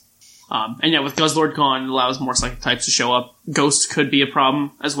does. And with Guzzlord gone, it allows more psychic types to show up. Ghost could be a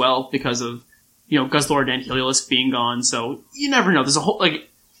problem as well, because of, Guzzlord and Heliolisk being gone, so you never know. There's a whole,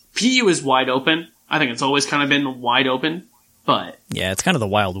 PU is wide open. I think it's always kind of been wide open, but... Yeah, it's kind of the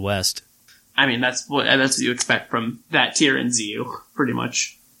Wild West. I mean, that's what you expect from that tier in ZU, pretty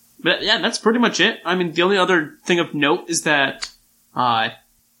much. But yeah, that's pretty much it. I mean, the only other thing of note is that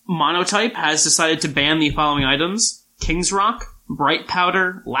Monotype has decided to ban the following items: King's Rock, Bright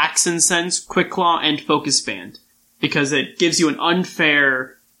Powder, Lax Incense, Quick Claw, and Focus Band, because it gives you an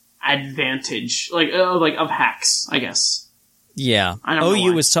unfair advantage, of hacks, I guess. Yeah. I don't know OU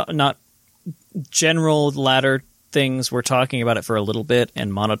why. was not general ladder things were talking about it for a little bit,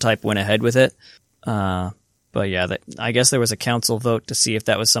 and Monotype went ahead with it. But yeah, I guess there was a council vote to see if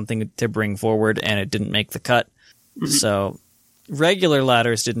that was something to bring forward, and it didn't make the cut. Mm-hmm. So regular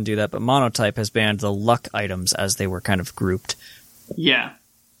ladders didn't do that, but Monotype has banned the luck items as they were kind of grouped. Yeah.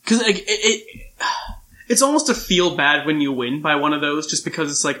 Because it's almost to feel bad when you win by one of those, just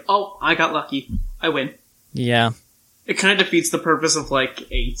because it's like, oh, I got lucky. I win. Yeah. It kind of defeats the purpose of,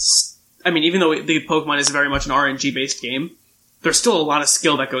 like, even though the Pokemon is very much an RNG-based game, there's still a lot of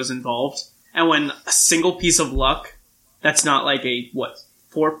skill that goes involved. And when a single piece of luck, that's not like a,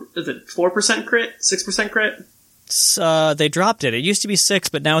 4% crit? 6% crit? They dropped it. It used to be 6,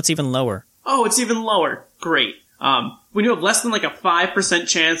 but now it's even lower. Oh, it's even lower. Great. When you have less than like a 5%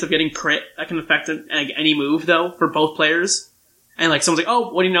 chance of getting crit, that can affect any move, though, for both players. And like someone's like,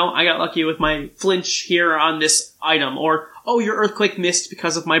 oh, what do you know? I got lucky with my flinch here on this item. Or, oh, your Earthquake missed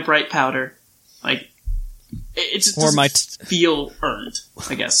because of my Bright Powder. Like, it just doesn't feel earned,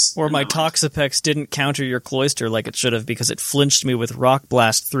 I guess. Or my Toxapex didn't counter your Cloyster like it should have because it flinched me with Rock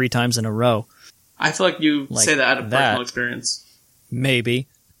Blast 3 times in a row. I feel like you say that out of personal experience. Maybe.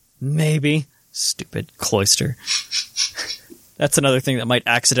 Stupid Cloyster. That's another thing that might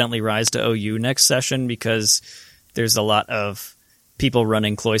accidentally rise to OU next session because there's a lot of people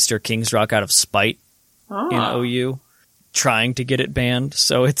running Cloyster King's Rock out of spite in OU, trying to get it banned.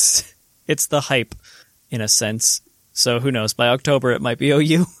 So it's the hype, in a sense. So who knows? By October, it might be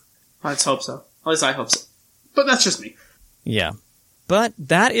OU. Let's hope so. At least I hope so. But that's just me. Yeah. But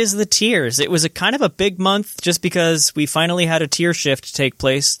that is the tiers. It was a kind of a big month just because we finally had a tier shift take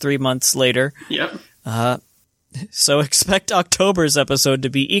place 3 months later. Yep. So expect October's episode to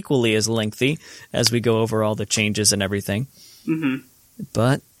be equally as lengthy as we go over all the changes and everything. Mm-hmm.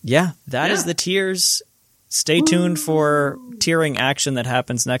 But yeah, that is the tiers. Stay tuned for tiering action that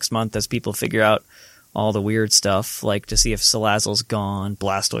happens next month as people figure out all the weird stuff, like to see if Salazzle's gone,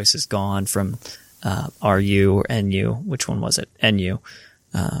 Blastoise is gone from RU or NU. Which one was it? NU.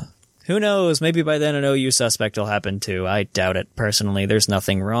 Who knows? Maybe by then an OU suspect will happen too. I doubt it, personally. There's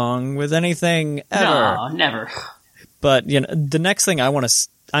nothing wrong with anything ever. No, never. But the next thing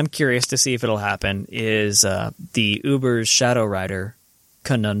I'm curious to see if it'll happen is the Uber's Shadow Rider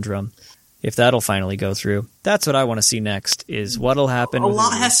conundrum. If that'll finally go through. That's what I want to see next, is what'll happen. A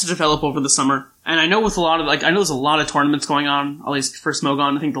lot has to develop over the summer. And I know with a lot of, I know there's a lot of tournaments going on, at least for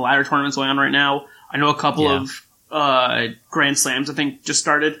Smogon. I think the ladder tournament's going on right now. I know a couple of Grand Slams, I think, just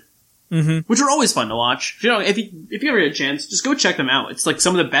started. Mm-hmm. Which are always fun to watch. If you ever get a chance, just go check them out. It's like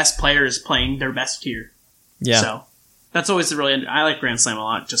some of the best players playing their best tier. Yeah. So, that's always I like Grand Slam a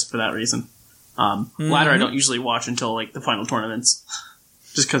lot, just for that reason. Ladder I don't usually watch until, like, the final tournaments.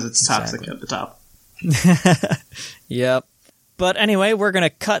 Just because it's toxic at the top. Yep. But anyway, we're going to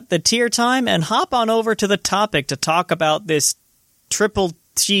cut the tier time and hop on over to the topic to talk about this triple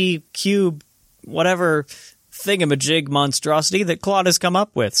T cube, whatever thingamajig monstrosity that Claude has come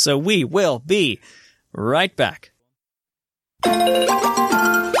up with. So we will be right back.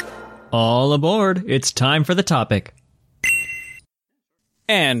 All aboard. It's time for the topic.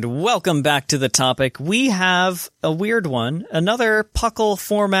 And welcome back to the topic. We have a weird one, another Puckle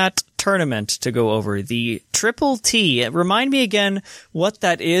format tournament to go over, the Triple T. Remind me again what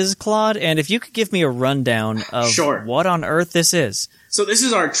that is, Claude, and if you could give me a rundown of what on earth this is. So this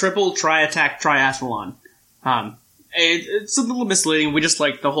is our triple tri-attack triathlon. It's a little misleading. We just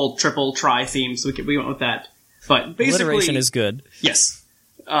like the whole triple tri theme, so we went with that. But basically, alliteration is good. Yes.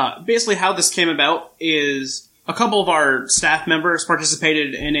 Basically how this came about is a couple of our staff members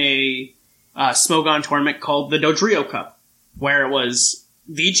participated in a Smogon tournament called the Dodrio Cup, where it was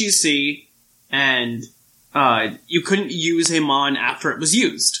VGC, and you couldn't use a Mon after it was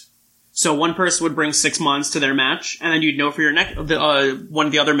used. So one person would bring 6 Mons to their match, and then you'd know for your one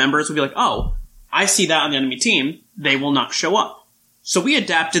of the other members would be like, oh, I see that on the enemy team, they will not show up. So we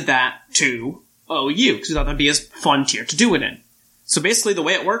adapted that to OU, because we thought that'd be a fun tier to do it in. So basically the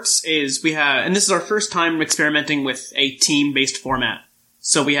way it works is we have, and this is our first time experimenting with a team-based format.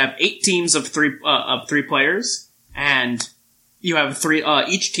 So we have 8 teams of 3 players, and you have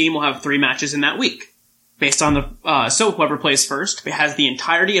each team will have 3 matches in that week. Based on so whoever plays first has the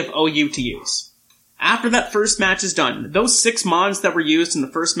entirety of OU to use. After that first match is done, those 6 Mons that were used in the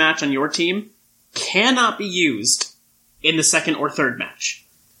first match on your team cannot be used in the second or third match.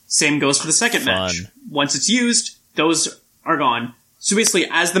 Same goes for the second match. Once it's used, those are gone. So basically,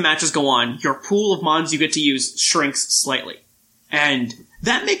 as the matches go on, your pool of Mons you get to use shrinks slightly. And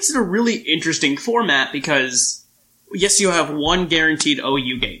that makes it a really interesting format because, yes, you have one guaranteed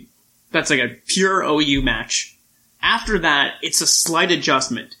OU game. That's like a pure OU match. After that, it's a slight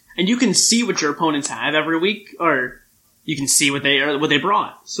adjustment. And and you can see what your opponents have every week, or you can see what they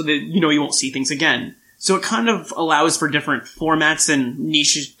brought, so that you won't see things again. So it kind of allows for different formats and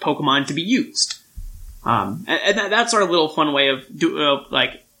niche Pokemon to be used. And that's our little fun way of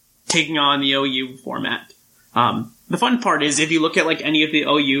taking on the OU format. The fun part is, if you look at like any of the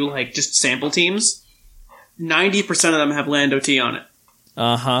OU like just sample teams, 90% of them have Lando T on it.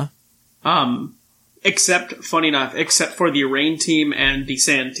 Except for the Rain team and the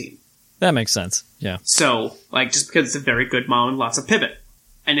Sand team. That makes sense. Yeah. So, like, just because it's a very good mon, lots of pivot.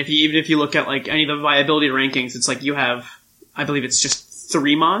 And even if you look at like any of the viability rankings, it's like you have, I believe it's just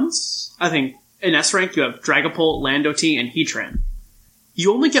 3 mons. I think in S rank you have Dragapult, Lando T, and Heatran.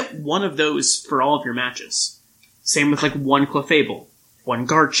 You only get one of those for all of your matches. Same with like 1 Clefable, 1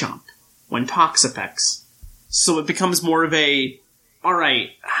 Garchomp, 1 Toxapex. So it becomes more of a,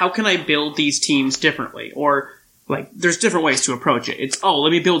 alright, how can I build these teams differently? Or, like, there's different ways to approach it. It's, let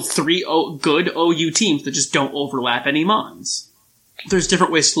me build 3 good OU teams that just don't overlap any mons. There's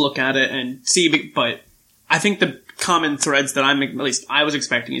different ways to look at it and see, but I think the common threads that I was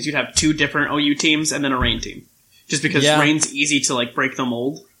expecting is you'd have 2 different OU teams and then a Rain team. Just because Rain's easy to, like, break the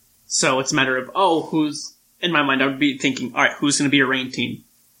mold. So it's a matter of, who's, in my mind, I would be thinking, alright, who's gonna be a Rain team?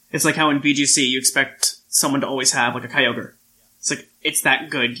 It's like how in VGC you expect someone to always have, like, a Kyogre. It's like, it's that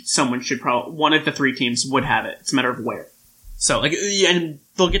good, someone should one of the 3 teams would have it. It's a matter of where. So, like, and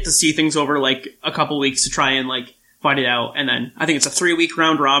they'll get to see things over, like, a couple weeks to try and, like, fight it out, and then I think it's a 3-week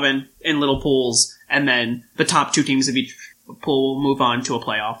round robin in little pools, and then the top 2 teams of each pool will move on to a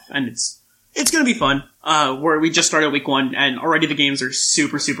playoff, and it's gonna be fun. Where we just started week 1, and already the games are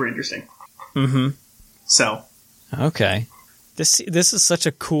super, super interesting. Mm-hmm. So. Okay. This is such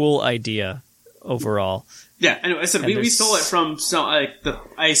a cool idea, overall. Yeah, anyway, I said we stole it from the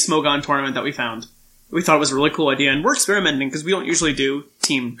Ice Smogon tournament that we found. We thought it was a really cool idea, and we're experimenting, because we don't usually do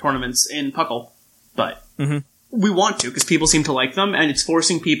team tournaments in Puckle, but we want to, because people seem to like them, and it's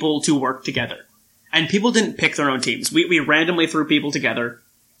forcing people to work together. And people didn't pick their own teams. We randomly threw people together,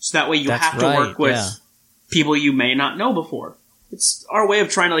 so that way you have to work with people you may not know before. It's our way of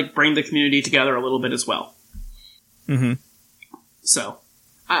trying to like bring the community together a little bit as well. Mm-hmm. So,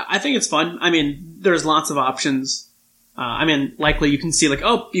 I think it's fun. I mean, there's lots of options. Likely you can see like,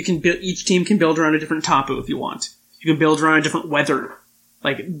 each team can build around a different Tapu if you want. You can build around a different weather.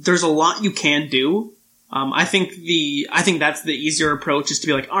 Like, there's a lot you can do. I think that's the easier approach, is to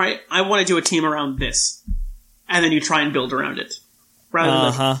be like, alright, I want to do a team around this. And then you try and build around it.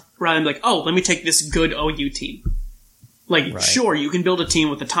 Rather than like, let me take this good OU team. Like, sure, you can build a team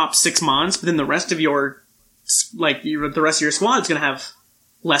with the top 6 mons, but then the rest of your squad's gonna have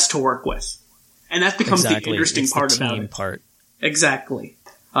less to work with. And that becomes the interesting part about it. Exactly.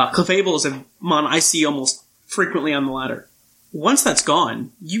 Clefable is a mon I see almost frequently on the ladder. Once that's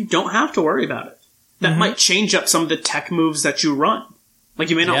gone, you don't have to worry about it. That might change up some of the tech moves that you run. Like,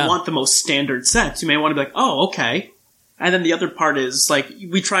 you may not want the most standard sets. You may want to be like, okay. And then the other part is, like,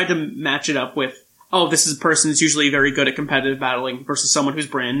 we tried to match it up with, this is a person who's usually very good at competitive battling versus someone who's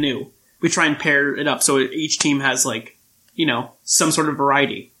brand new. We try and pair it up so each team has, like, some sort of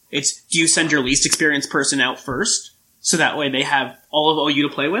variety. It's, do you send your least experienced person out first, so that way they have all of OU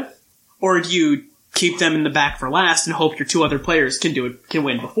to play with? Or do you keep them in the back for last and hope your 2 other players can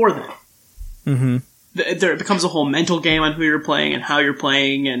win before them? Mm-hmm. There becomes a whole mental game on who you're playing and how you're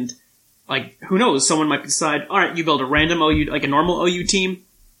playing, and, like, who knows, someone might decide, alright, you build a random OU, like a normal OU team,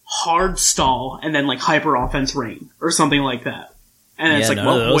 hard stall, and then, like, hyper offense Rain, or something like that. And it's like,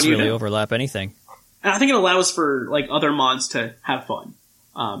 what do you do? Overlap anything. And I think it allows for, like, other mods to have fun.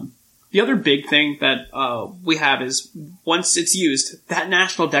 The other big thing that we have is, once it's used, that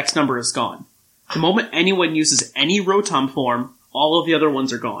national dex number is gone. The moment anyone uses any Rotom form, all of the other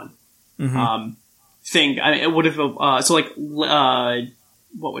ones are gone. Mm-hmm. It would have,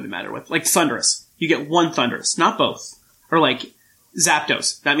 what would it matter with? Like Thundurus. You get 1 Thundurus, not both. Or like,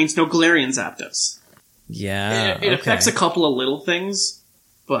 Zapdos. That means no Galarian Zapdos. Yeah, It affects a couple of little things,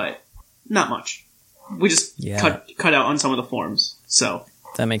 but not much. We just cut out on some of the forms, so.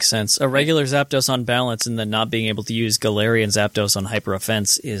 That makes sense. A regular Zapdos on balance and then not being able to use Galarian Zapdos on hyper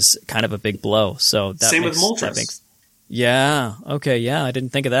offense is kind of a big blow. So that Same with Moltres. I didn't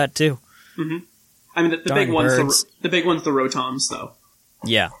think of that too. Mm-hmm. I mean, the big one's the Rotoms, though.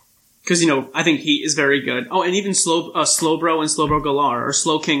 Yeah. Because, I think he is very good. Oh, and even Slowbro and Slowbro Galar, or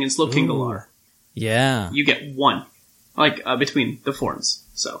Slowking and Slowking Galar. Yeah. You get 1, between the forms,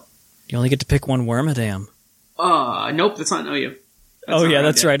 so. You only get to pick 1 Wormadam. Nope, that's not OU.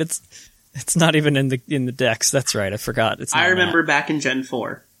 That's right. It's not even in the decks. That's right. I forgot. I remember back in Gen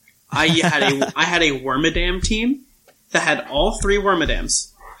 4, I had a Wormadam team that had all 3 Wormadams.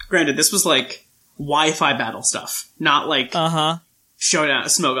 granted, this was like Wi-Fi battle stuff, not like Showdown,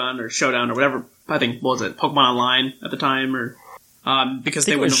 Smogon, or Showdown, or whatever. I think, what was it, Pokemon Online at the time, or because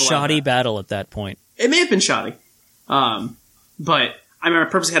they wouldn't have allowed shoddy that. battle at that point. It may have been shoddy, but I remember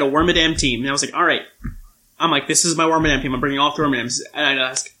I purposely had a Wormadam team, and I was like, all right, I'm like, this is my Wormadam team. I'm bringing all 3 Wormadams, and I'd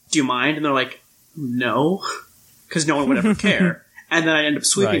ask, do you mind? And they're like, no, because no one would ever care. And then I end up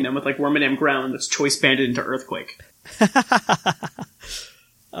sweeping them with like Wormadam Ground that's choice banded into Earthquake.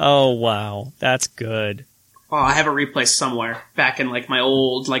 Oh wow, that's good. Oh, I have a replay somewhere back in like my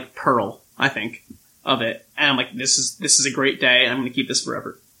old like Pearl, I think, of it, and I'm like, this is a great day. I'm going to keep this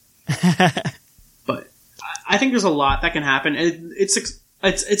forever. But I think there's a lot that can happen.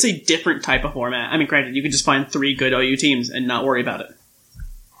 It's a different type of format. I mean, granted, you can just find 3 good OU teams and not worry about it.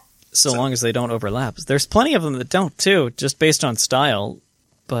 So long as they don't overlap. There's plenty of them that don't, too, just based on style.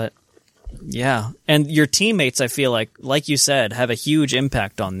 But, yeah. And your teammates, I feel like you said, have a huge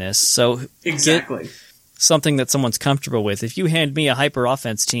impact on this. So exactly. Get something that someone's comfortable with. If you hand me a hyper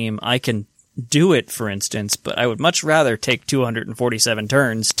offense team, I can do it, for instance, but I would much rather take 247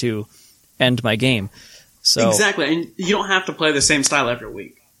 turns to end my game. So exactly. And you don't have to play the same style every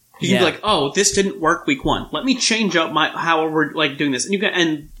week. You can be like, oh, this didn't work week 1. Let me change up how we're like doing this.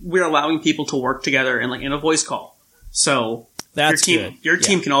 And we're allowing people to work together in a voice call. So that's your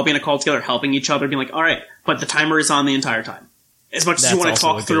team can all be in a call together, helping each other, being like, all right, but the timer is on the entire time. As much as you want to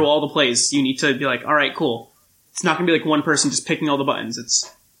talk through all the plays, you need to be like, all right, cool. It's not going to be like one person just picking all the buttons.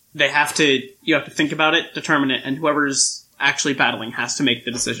 You have to think about it, determine it, and whoever's actually battling has to make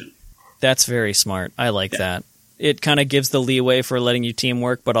the decision. That's very smart. I like that. It kind of gives the leeway for letting you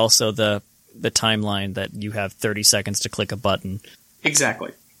teamwork, but also the timeline that you have 30 seconds to click a button.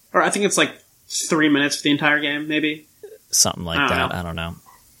 Exactly. Or I think it's like 3 minutes for the entire game, maybe. Something like that. I don't know.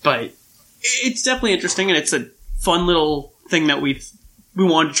 But it's definitely interesting, and it's a fun little thing that we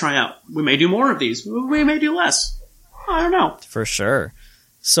wanted to try out. We may do more of these. We may do less. I don't know. For sure.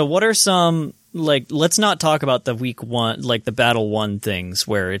 So what are some, let's not talk about the week 1, like the Battle 1 things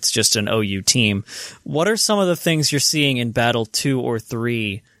where it's just an OU team. What are some of the things you're seeing in Battle 2 or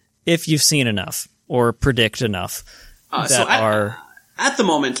 3, if you've seen enough or predict enough, at the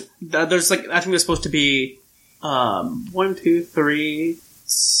moment, there's I think there's supposed to be 1, 2, 3,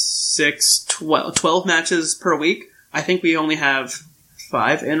 6, 12 matches per week. I think we only have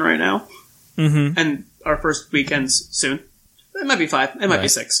 5 in right now. Mm-hmm. And our first weekend's soon. It might be 5. It might be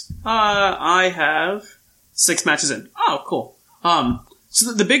 6. I have 6 matches in. Oh, cool.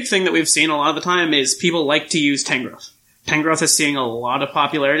 So the big thing that we've seen a lot of the time is people like to use Tangrowth. Tangrowth is seeing a lot of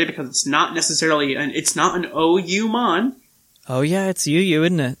popularity because it's not necessarily it's not an OU mon. Oh yeah, it's UU,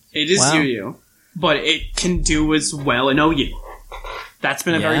 isn't it? It is UU, but it can do as well in OU. That's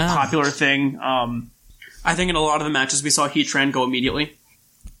been a very popular thing. I think in a lot of the matches we saw Heatran go immediately.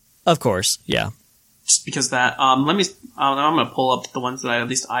 Of course, yeah. Just because that. I'm going to pull up the ones that at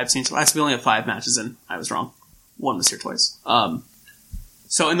least I've seen. So we only have 5 matches in. I was wrong. 1 was here twice.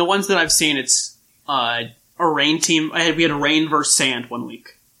 So in the ones that I've seen, it's a rain team. We had a rain versus sand one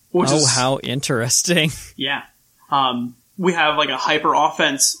week. How interesting. Yeah. We have a hyper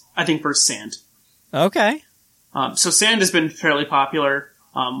offense, I think, versus sand. Okay. So sand has been fairly popular.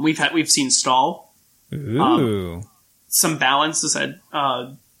 We've seen stall. Ooh. Some balance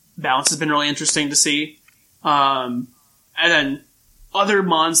balance has been really interesting to see. And then other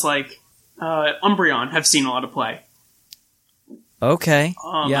mons like Umbreon have seen a lot of play. Okay.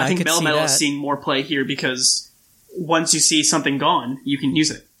 I think Melmetal is seeing more play here because once you see something gone, you can use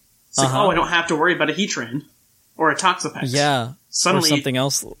it. It's I don't have to worry about a Heatran or a Toxapex. Yeah. Suddenly, or something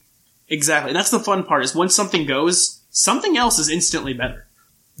else. Exactly. And that's the fun part is once something goes, something else is instantly better.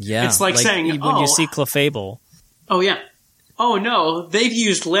 Yeah. It's like saying, when you see Clefable. Oh, yeah. Oh, no. They've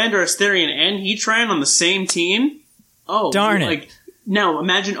used Landorus, Therian, and Heatran on the same team? Oh, darn it. Now,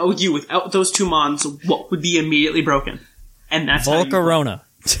 imagine OU without those 2 mons, what would be immediately broken? And that's Volcarona.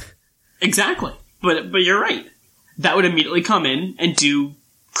 Exactly. But you're right. That would immediately come in and do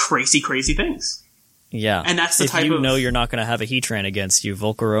crazy, crazy things. Yeah. And that's the if type you of... know you're not going to have a Heatran against you,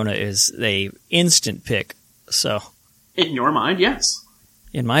 Volcarona is a instant pick. So... In your mind, yes.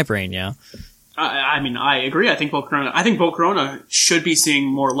 In my brain, yeah. I mean, I agree. I think Volcarona should be seeing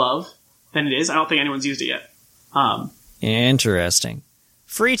more love than it is. I don't think anyone's used it yet. Interesting.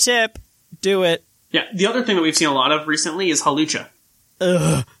 Free tip. Do it. Yeah, the other thing that we've seen a lot of recently is Hawlucha.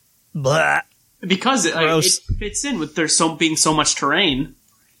 Ugh. Blah. Because it fits in with there being so much terrain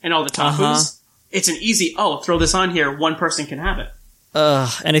and all the Tapus. It's an easy, throw this on here, one person can have it.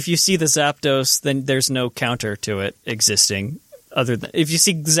 And if you see the Zapdos, then there's no counter to it existing Other than if you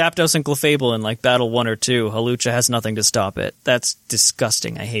see Zapdos and Clefable in like Battle 1 or 2, Hawlucha has nothing to stop it. That's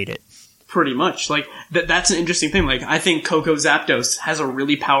disgusting. I hate it. Pretty much. Like, that's an interesting thing. Like, I think Koko Zapdos has a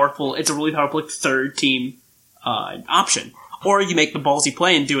really powerful, like, third team, option. Or you make the ballsy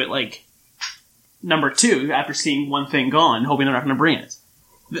play and do it, like, number 2 after seeing one thing gone, hoping they're not going to bring it.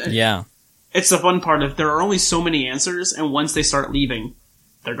 Yeah. It's the fun part of there are only so many answers, and once they start leaving,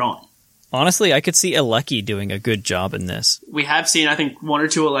 they're gone. Honestly, I could see Alecki doing a good job in this. We have seen, I think, 1 or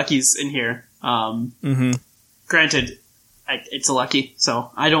 2 Aleckis in here. Granted, it's Alecki,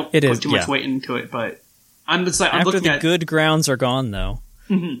 so I don't put too much weight into it, but I'm looking at... After the good grounds are gone, though.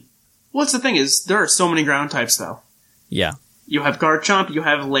 Mm-hmm. What's the thing is, there are so many ground types, though. Yeah. You have Garchomp, you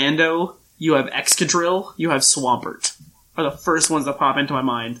have Lando, you have Excadrill, you have Swampert. Are the first ones that pop into my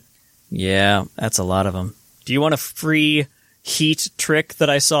mind. Yeah, that's a lot of them. Do you want a free heat trick that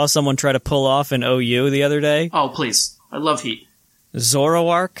I saw someone try to pull off in OU the other day? Oh, please. I love heat.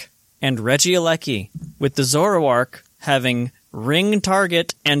 Zoroark and Regieleki, with the Zoroark having Ring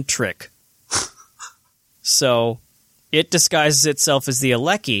Target and Trick. So, it disguises itself as the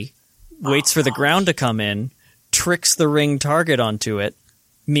Alecki, waits for the ground to come in, tricks the Ring Target onto it,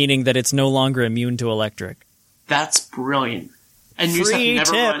 meaning that it's no longer immune to electric. That's brilliant. And you just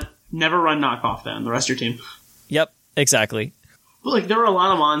have to never run knockoff then, the rest of your team. Yep, exactly. But like, there are a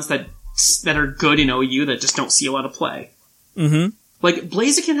lot of mons that are good in OU that just don't see a lot of play. Mm-hmm. Like,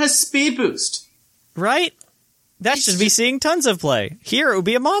 Blaziken has Speed Boost. Right? That should be seeing tons of play. Here, it would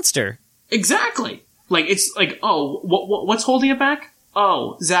be a monster. Exactly. Like, it's like, oh, what's holding it back?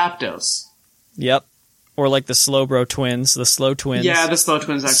 Oh, Zapdos. Yep. Or like the Slowbro twins, the Slow Twins. Yeah, the Slow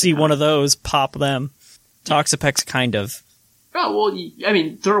Twins. See one of those, pop them. Toxapex, kind of. Oh, well, I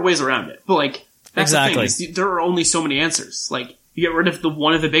mean, there are ways around it. But, like, that's the thing. Is there are only so many answers. Like, you get rid of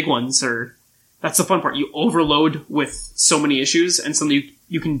one of the big ones, or... That's the fun part. You overload with so many issues, and suddenly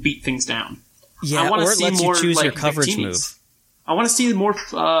you can beat things down. Yeah, or it lets you choose your coverage move. I want to see more,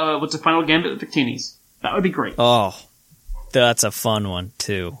 what's the Final Gambit Victinis. That would be great. Oh, that's a fun one,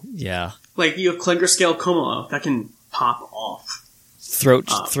 too. Yeah. Like, you have Klinger Scale Komalo. That can pop off. Throat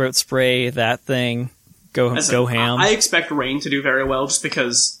spray, that thing. Go ham. I expect Rain to do very well, just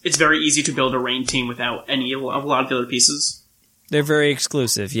because it's very easy to build a Rain team without a lot of the other pieces. They're very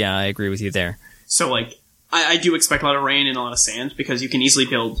exclusive. Yeah, I agree with you there. So, like, I do expect a lot of Rain and a lot of Sand, because you can easily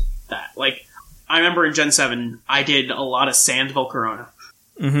build that. Like, I remember in Gen 7, I did a lot of Sand Volcarona.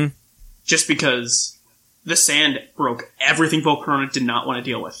 Mm-hmm. Just because the Sand broke everything Volcarona did not want to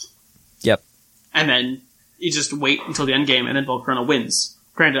deal with. Yep. And then you just wait until the end game, and then Volcarona wins.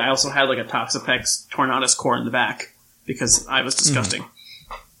 Granted, I also had, like, a Toxapex Tornadus core in the back, because I was disgusting.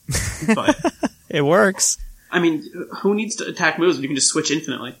 But it works. I mean, who needs to attack moves when you can just switch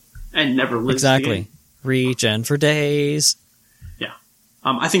infinitely? And never lose exactly. the game. Regen for days. Yeah.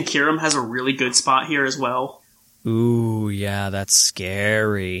 I think Kyurem has a really good spot here as well. Ooh, yeah, that's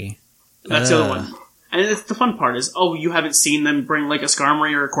scary. That's the other one. And the fun part is, you haven't seen them bring like a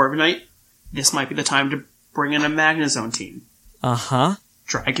Skarmory or a Corviknight? This might be the time to bring in a Magnezone team. Uh-huh.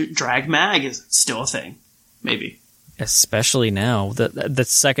 Drag Mag is still a thing. Maybe. Especially now.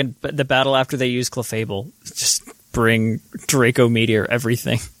 The battle after they use Clefable. Just bring Draco Meteor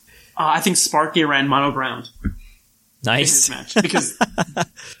everything. I think Sparky ran Mono Ground. Nice. In his match. Because,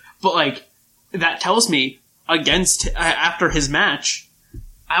 but like, that tells me after his match,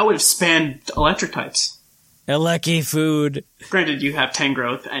 I would have spanned electric types. Alecki food. Granted, you have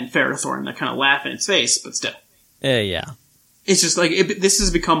Tangrowth and Ferrothorn that kind of laugh in its face, but still. Yeah. It's just like, this has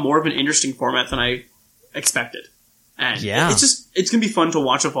become more of an interesting format than I expected. And it's gonna be fun to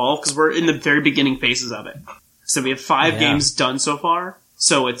watch evolve, because we're in the very beginning phases of it. So we have 5 games done so far,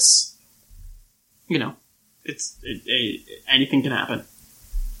 so it's, anything can happen.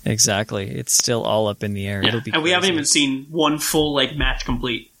 Exactly. It's still all up in the air. Yeah. It'll be and we crazy. haven't even seen one full, match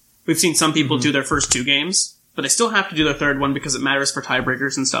complete. We've seen some people do their first 2 games, but they still have to do their third one because it matters for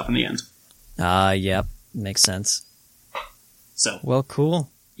tiebreakers and stuff in the end. Yep. Makes sense. So. Well, cool.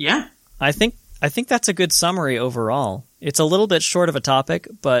 Yeah. I think that's a good summary overall. It's a little bit short of a topic,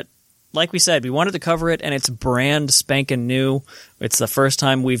 but like we said, we wanted to cover it, and it's brand spanking new. It's the first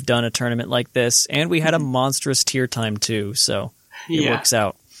time we've done a tournament like this, and we had a monstrous tier time too, so it works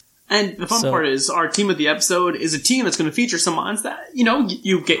out. And the fun part is, our team of the episode is a team that's going to feature some mons that,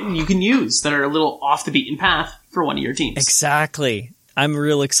 you can use that are a little off the beaten path for one of your teams. Exactly. I'm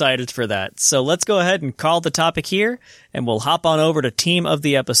real excited for that. So let's go ahead and call the topic here, and we'll hop on over to team of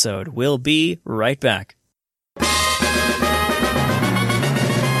the episode. We'll be right back.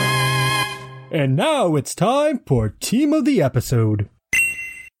 And now it's time for Team of the Episode.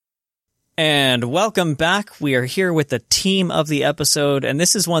 And welcome back. We are here with the team of the episode, and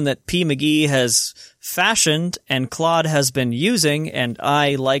this is one that P. McGee has fashioned and Claude has been using, and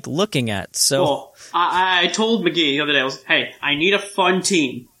I like looking at. So, well, I told McGee the other day, hey, I need a fun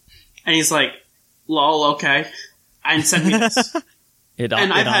team. And he's like, lol, okay. And sent me this. And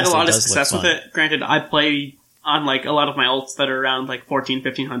I've had a lot of success with it. Granted, I play on like a lot of my ults that are around like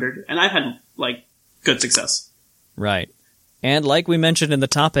 1500, and I've had like good success. Right. And like we mentioned in the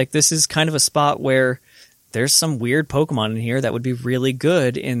topic, this is kind of a spot where there's some weird Pokemon in here that would be really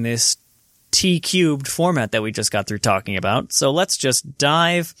good in this T-cubed format that we just got through talking about. So let's just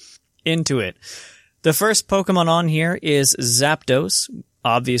dive into it. The first Pokemon on here is Zapdos,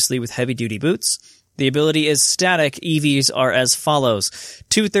 obviously with heavy-duty boots. The ability is static. EVs are as follows.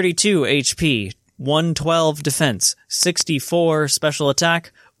 232 HP, 112 defense, 64 special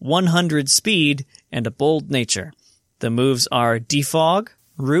attack, 100 speed, and a bold nature. The moves are Defog,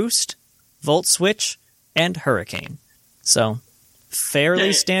 Roost, Volt Switch, and Hurricane. So,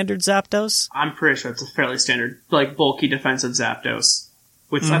 fairly standard Zapdos? I'm pretty sure it's a fairly standard, like, bulky defensive Zapdos.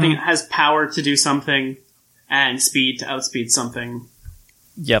 Which I think it has power to do something, and speed to outspeed something.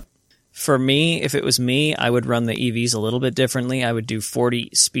 Yep. For me, if it was me, I would run the EVs a little bit differently. I would do 40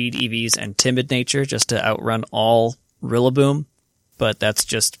 speed EVs and timid nature just to outrun all Rillaboom. But that's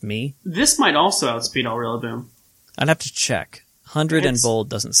just me. This might also outspeed all Rillaboom. I'd have to check. 100 and bold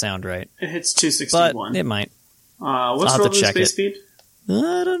doesn't sound right. It hits 261. But it might. What's Rillaboom's base speed?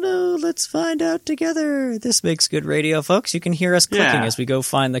 I don't know. Let's find out together. This makes good radio, folks. You can hear us clicking as we go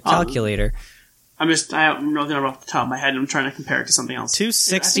find the calculator. I don't know the number off the top of my head. I'm trying to compare it to something else.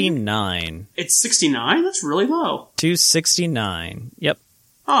 269. It's 69? That's really low. 269. Yep.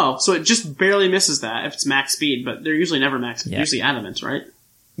 Oh, so it just barely misses that if it's max speed, but they're usually never max speed. Yeah. Usually adamant, right?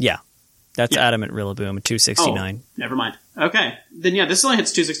 Yeah. That's Adamant Rillaboom, 269. Oh, never mind. Okay. Then this only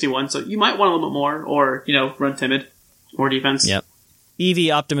hits 261, so you might want a little bit more, or, run timid. More defense. Yep. EV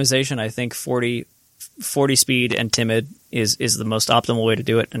optimization, I think 40 speed and timid is the most optimal way to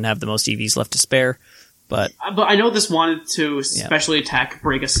do it and have the most EVs left to spare. But I know this wanted to specially attack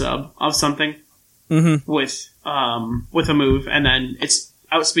break a sub of something with a move, and then it's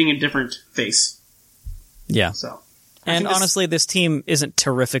outspeeding a different face. Yeah. So. And honestly, this team isn't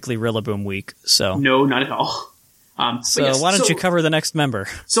terrifically Rillaboom weak, so... No, not at all. Why don't you cover the next member?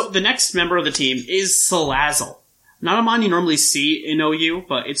 So the next member of the team is Salazzle. Not a mon you normally see in OU,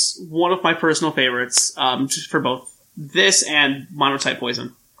 but it's one of my personal favorites, just for both this and Monotype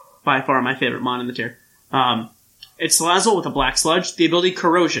Poison. By far my favorite mon in the tier. It's Salazzle with a Black Sludge, the ability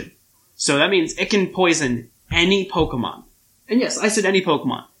Corrosion. So that means it can poison any Pokemon. And yes, I said any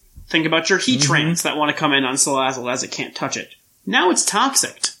Pokemon. Think about your Heatrans that want to come in on Salazzle as it can't touch it. Now it's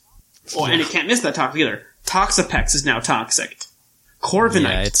Toxic. Oh, and it can't miss that Toxic either. Toxapex is now Toxic.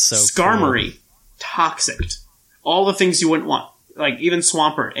 Corviknight, it's so Skarmory, cool. Toxic. All the things you wouldn't want. Like, even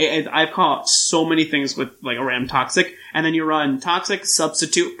Swampert. I've caught so many things with, like, a random Toxic. And then you run Toxic,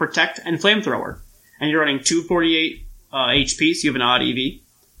 Substitute, Protect, and Flamethrower. And you're running 248 HP, so you have an odd EV.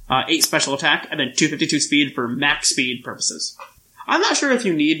 8 special attack, and then 252 speed for max speed purposes. I'm not sure if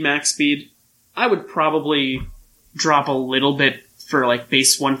you need max speed. I would probably drop a little bit for, like,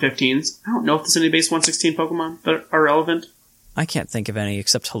 base 115s. I don't know if there's any base 116 Pokemon that are relevant. I can't think of any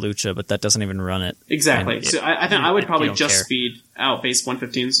except Hawlucha, but that doesn't even run it. Exactly. So I think I would probably just speed out base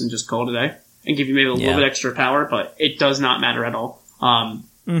 115s and just call it a day. And give you maybe a little bit extra power, but it does not matter at all.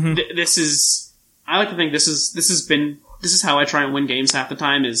 This is... I like to think this is how I try and win games half the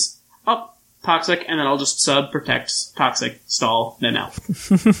time is up. Toxic, and then I'll just sub, protect, Toxic, stall, then out.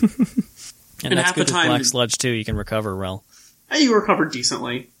 and that's good with Black Sludge, too. You can recover well. You recover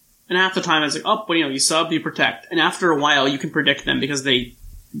decently. And half the time it's like, you sub, you protect. And after a while, you can predict them because they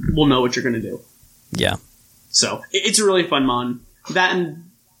will know what you're going to do. Yeah. So, it's a really fun mon. That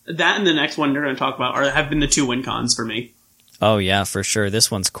and the next one we're going to talk about have been the 2 win cons for me. Oh, yeah, for sure. This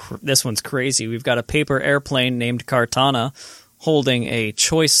one's crazy. We've got a paper airplane named Kartana holding a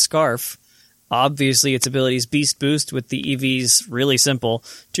Choice Scarf. Obviously, its abilities Beast Boost with the EVs really simple.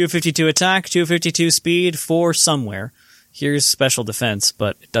 252 attack, 252 speed, 4 somewhere. Here's special defense,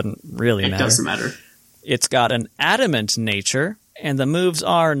 but it doesn't really matter. It doesn't matter. It's got an Adamant nature, and the moves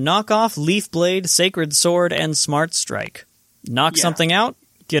are Knock Off, Leaf Blade, Sacred Sword, and Smart Strike. Knock something out,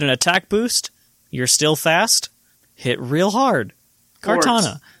 get an attack boost, you're still fast, hit real hard.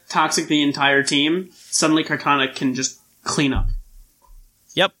 Kartana. Toxic the entire team, suddenly Kartana can just clean up.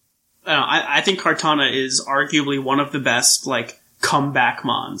 Yep. I think Kartana is arguably one of the best, like, comeback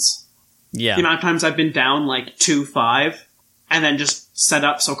mons. Yeah. The amount of times I've been down, like, 2-5, and then just set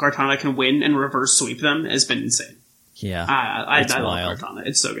up so Kartana can win and reverse sweep them has been insane. Yeah. I love Kartana.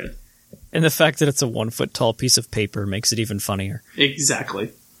 It's so good. And the fact that it's a 1 foot tall piece of paper makes it even funnier.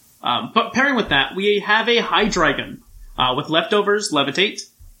 Exactly. But pairing with that, we have a Hydreigon with leftovers, levitate,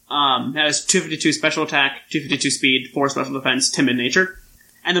 has 252 special attack, 252 speed, 4 special defense, timid nature.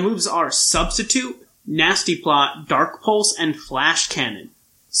 And the moves are Substitute, Nasty Plot, Dark Pulse, and Flash Cannon.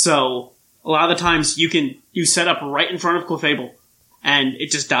 So, a lot of the times you set up right in front of Clefable, and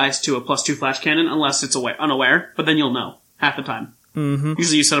it just dies to a +2 Flash Cannon unless it's unaware, but then you'll know half the time. Mm-hmm.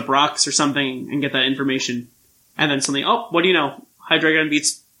 Usually you set up rocks or something and get that information, and then something, oh, what do you know? Hydreigon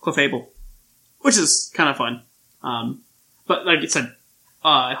beats Clefable. Which is kind of fun. But like I said,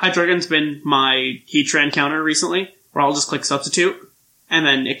 Hydreigon's been my Heatran counter recently, where I'll just click Substitute, and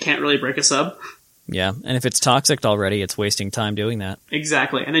then it can't really break a sub. Yeah, and if it's toxic already, it's wasting time doing that.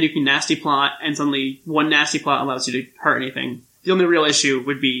 Exactly. And then you can Nasty Plot, and suddenly one Nasty Plot allows you to hurt anything. The only real issue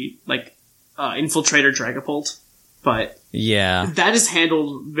would be, like, Infiltrator Dragapult. But yeah, that is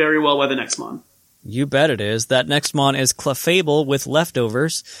handled very well by the next mon. You bet it is. That next mon is Clefable with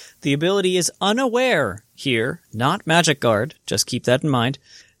leftovers. The ability is Unaware here, not Magic Guard. Just keep that in mind.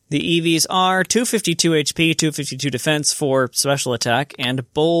 The EVs are 252 HP, 252 defense for special attack,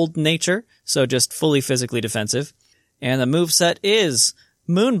 and Bold Nature, so just fully physically defensive. And the moveset is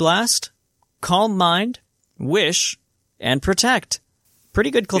Moonblast, Calm Mind, Wish, and Protect. Pretty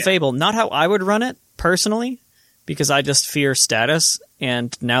good Clefable. Yeah. Not how I would run it, personally, because I just fear status,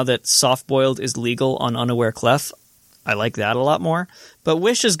 and now that Soft-Boiled is legal on Unaware Clef, I like that a lot more. But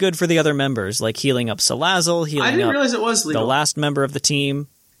Wish is good for the other members, like healing up Salazzle, healing up realize it was legal. The last member of the team.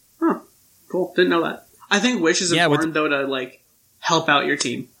 Huh. Cool. Didn't know that. I think Wish is important, though, to, like, help out your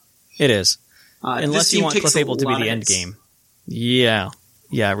team. It is. Unless you want Clefable to be the end game. Yeah.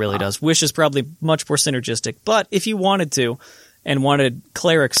 Yeah, it really does. Wish is probably much more synergistic, but if you wanted to, and wanted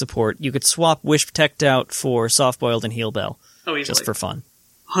Cleric support, you could swap Wish Protect out for Soft-Boiled and Heal Bell. Oh, easily. Just for fun.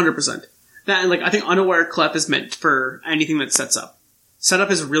 100%. That, and like, I think Unaware Clef is meant for anything that sets up. Setup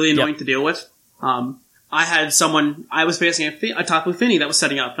is really annoying to deal with. I had someone, I was facing a Tapu Fini that was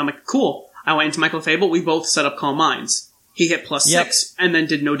setting up, and I'm like, cool. I went into my Clefable, we both set up Calm Minds. He hit +6, and then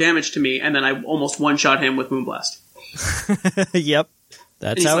did no damage to me, and then I almost one-shot him with Moonblast. Yep.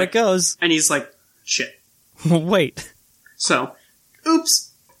 That's how it goes. And he's like, shit. Wait. So,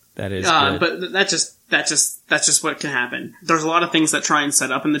 oops. That is good. But that's just what can happen. There's a lot of things that try and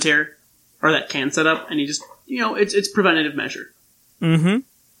set up in the tier, or that can set up, and you just, it's preventative measure.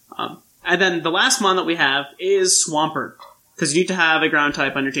 Mm-hmm. And then the last mon that we have is Swampert, because you need to have a ground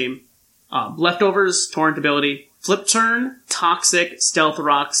type on your team. Leftovers, Torrent ability, Flip Turn, Toxic, Stealth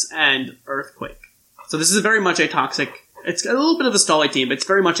Rocks, and Earthquake. So this is very much a toxic, it's a little bit of a stally team, but it's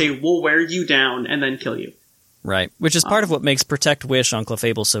very much a we'll wear you down and then kill you. Right, which is part of what makes Protect Wish on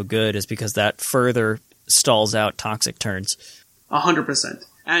Clefable so good, is because that further stalls out toxic turns. 100%.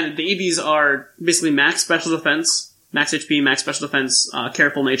 And the EVs are basically max special defense, max HP, max special defense,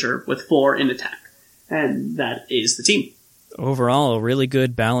 careful nature, with 4 in attack. And that is the team. Overall, a really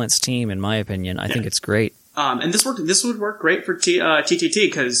good balanced team, in my opinion. I think it's great. And this would work great for TTT,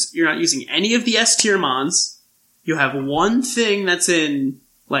 because you're not using any of the S-tier mons. You have one thing that's in,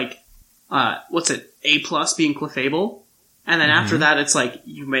 like, A+ being Clefable. And then after that, it's like,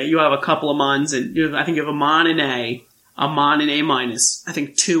 you have a couple of mons, and I think you have a mon in A mon in A-, I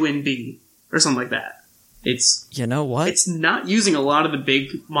think 2 in B, or something like that. It's, you know what? It's not using a lot of the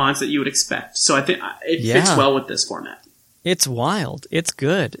big mons that you would expect. So I think it fits well with this format. It's wild. It's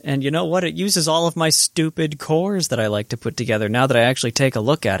good. And you know what? It uses all of my stupid cores that I like to put together. Now that I actually take a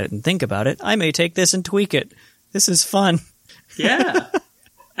look at it and think about it, I may take this and tweak it. This is fun. Yeah.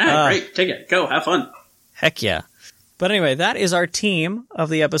 Great. Take it. Go. Have fun. Heck yeah. But anyway, that is our team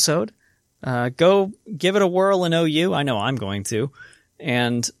of the episode. Go give it a whirl in OU. I know I'm going to.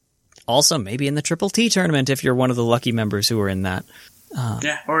 And also maybe in the Triple T tournament if you're one of the lucky members who are in that.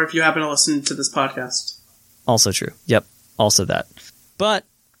 Yeah, or if you happen to listen to this podcast. Also true. Yep. Also that. But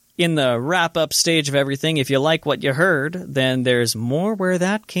in the wrap-up stage of everything, if you like what you heard, then there's more where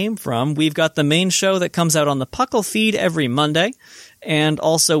that came from. We've got the main show that comes out on the Puckle feed every Monday. And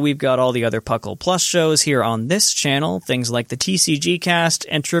also we've got all the other Puckle Plus shows here on this channel. Things like the TCG Cast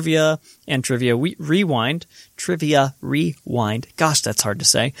and Trivia Rewind. Trivia Rewind. Gosh, that's hard to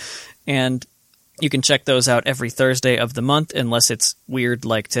say. And you can check those out every Thursday of the month, unless it's weird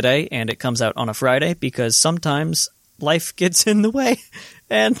like today and it comes out on a Friday, because sometimes life gets in the way,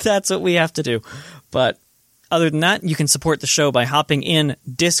 and that's what we have to do. But other than that, you can support the show by hopping in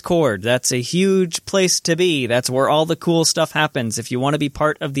Discord. That's a huge place to be. That's where all the cool stuff happens. If you want to be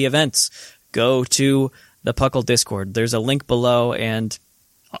part of the events, go to the Puckle Discord. There's a link below, and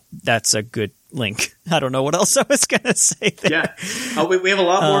that's a good link. I don't know what else I was going to say there. Yeah. We have a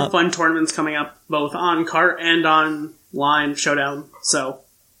lot more fun tournaments coming up, both on cart and online showdown. So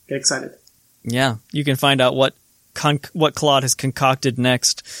get excited. Yeah. You can find out what Claude has concocted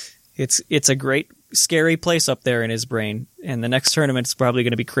next. It's a great, scary place up there in his brain. And the next tournament is probably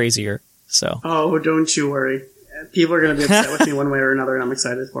going to be crazier. So. Oh, don't you worry. People are going to be upset with me one way or another, and I'm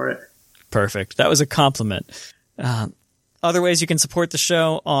excited for it. Perfect. That was a compliment. Other ways you can support the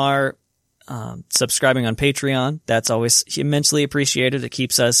show are subscribing on Patreon. That's always immensely appreciated. It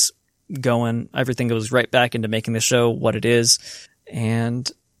keeps us going. Everything goes right back into making the show what it is. And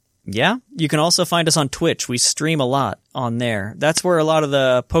yeah, you can also find us on Twitch. We stream a lot on there. That's where a lot of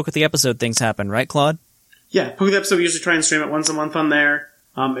the Poke at the Episode things happen, right, Claude? Yeah, Poke at the Episode, we usually try and stream it once a month on there.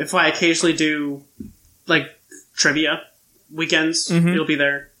 If I occasionally do, like, trivia weekends, it'll be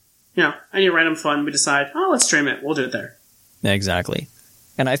there. You know, any random fun, we decide, let's stream it. We'll do it there. Exactly.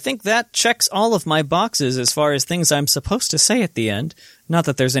 And I think that checks all of my boxes as far as things I'm supposed to say at the end. Not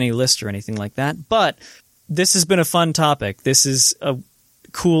that there's any list or anything like that, but this has been a fun topic. This is a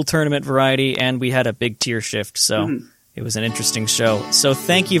cool tournament variety, and we had a big tier shift, so it was an interesting show. So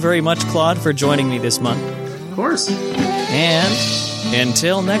thank you very much, Claude, for joining me this month. Of course. And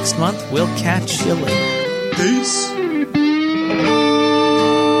until next month, we'll catch you later. Peace.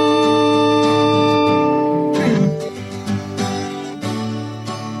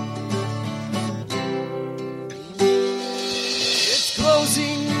 It's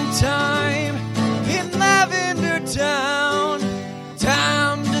closing time in Lavender Town.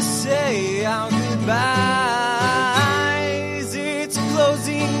 Time to say our goodbyes. It's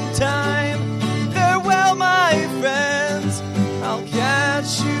closing time. Farewell, my friends. I'll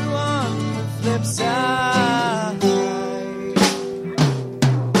catch you on the flip side.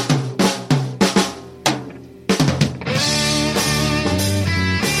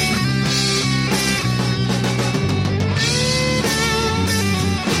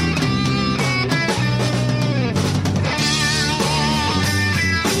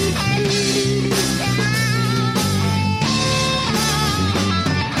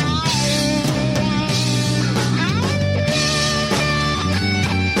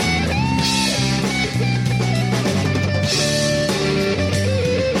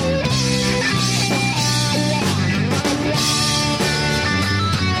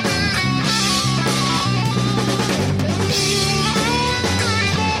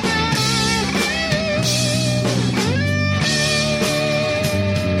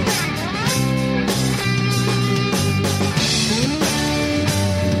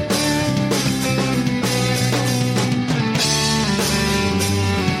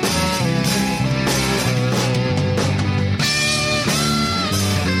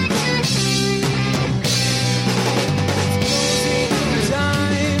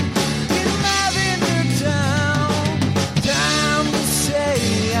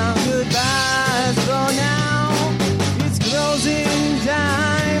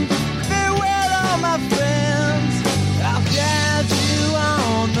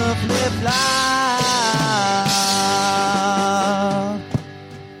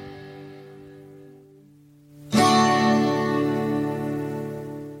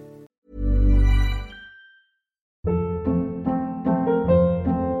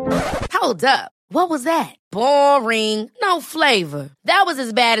 Hold up. What was that? Boring. No flavor. That was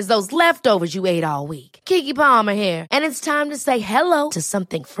as bad as those leftovers you ate all week. Keke Palmer here, and it's time to say hello to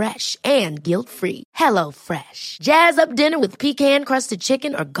something fresh and guilt-free. Hello Fresh. Jazz up dinner with pecan-crusted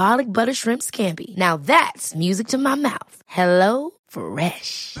chicken or garlic butter shrimp scampi. Now that's music to my mouth. Hello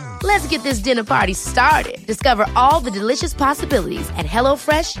Fresh. Let's get this dinner party started. Discover all the delicious possibilities at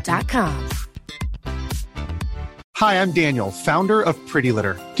HelloFresh.com. Hi, I'm Daniel, founder of Pretty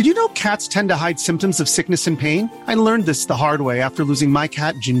Litter. Did you know cats tend to hide symptoms of sickness and pain? I learned this the hard way after losing my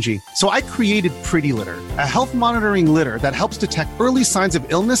cat, Gingy. So I created Pretty Litter, a health monitoring litter that helps detect early signs of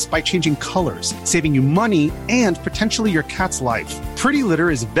illness by changing colors, saving you money and potentially your cat's life. Pretty Litter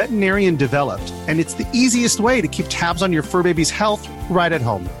is veterinarian developed, and it's the easiest way to keep tabs on your fur baby's health right at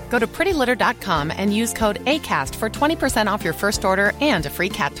home. Go to prettylitter.com and use code ACAST for 20% off your first order and a free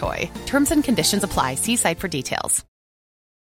cat toy. Terms and conditions apply. See site for details.